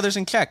 it keeps the others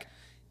in check.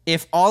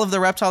 If all of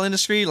the reptile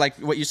industry, like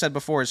what you said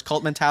before, is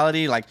cult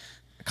mentality, like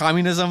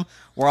communism,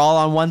 we're all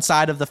on one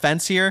side of the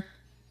fence here.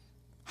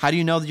 How do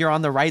you know that you're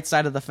on the right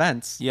side of the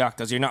fence? Yeah,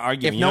 because you're not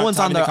arguing. If no one's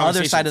on the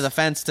other side of the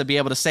fence to be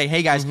able to say,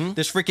 hey guys,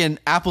 there's freaking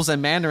apples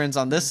and mandarins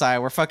on this side.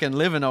 We're fucking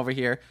living over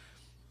here.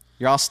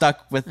 You're all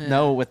stuck with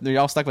you're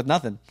all stuck with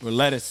nothing. We're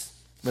lettuce.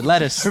 With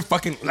lettuce. We're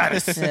fucking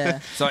lettuce. Yeah.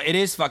 So it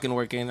is fucking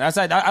working. That's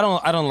I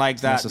don't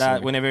like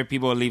that whenever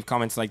people leave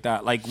comments like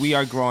that. Like, we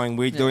are growing,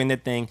 we're doing the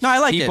thing. No, I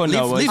like people it.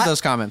 Know leave those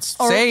comments.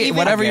 Or Say even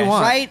whatever you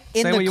want. Right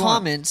in Say what the you want.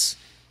 comments,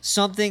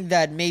 something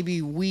that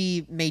maybe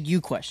we made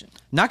you question.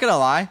 Not gonna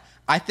lie,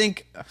 I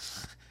think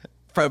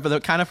for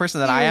the kind of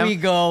person that I Here am, we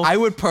go. I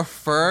would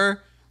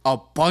prefer a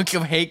bunch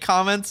of hate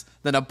comments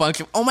than a bunch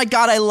of, oh my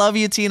God, I love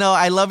you, Tino.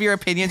 I love your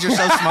opinions. You're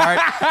so smart.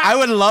 I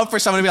would love for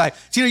someone to be like,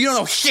 Tino, you don't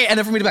know shit. And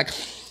then for me to be like,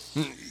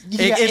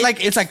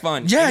 it's like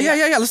fun.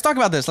 Yeah. Let's talk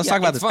about this. Let's talk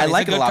about this. Fun. I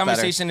like it a lot better.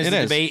 Conversation is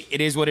a debate.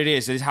 It is what it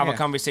is. Just have a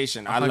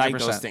conversation. I like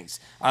those 100%. things.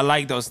 I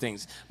like those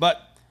things.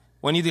 But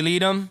when you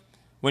delete them,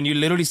 when you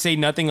literally say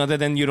nothing other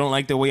than you don't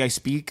like the way I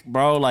speak,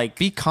 bro, like,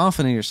 Be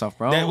confident in yourself,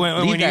 bro.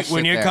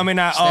 when you're coming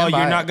out,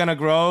 you're not gonna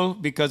grow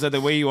because of the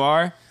way you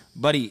are,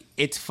 buddy.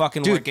 It's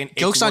fucking Dude, working.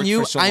 joke's It's on you.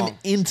 worked for so I'm long.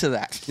 into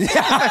that.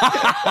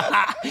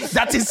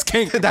 That's his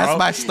kink. That's bro.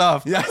 my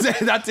stuff.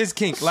 That's his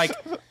kink. Like,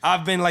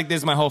 I've been like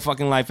this my whole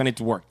fucking life, and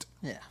it's worked.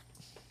 Yeah.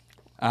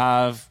 I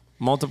have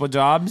multiple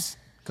jobs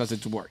because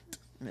it's worked.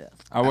 Yeah.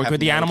 I work have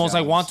with the no animals I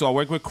jobs. want to. I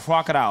work with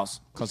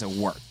crocodiles because it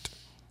worked.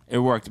 It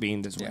worked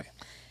being this way.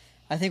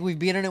 I think we've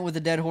beaten it with the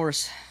dead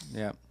horse.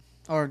 Yeah.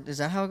 Or is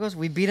that how it goes?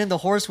 We've beaten the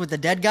horse with the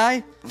dead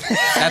guy?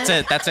 That's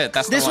it.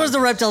 That's This was the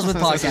Reptiles with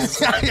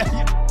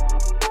podcast.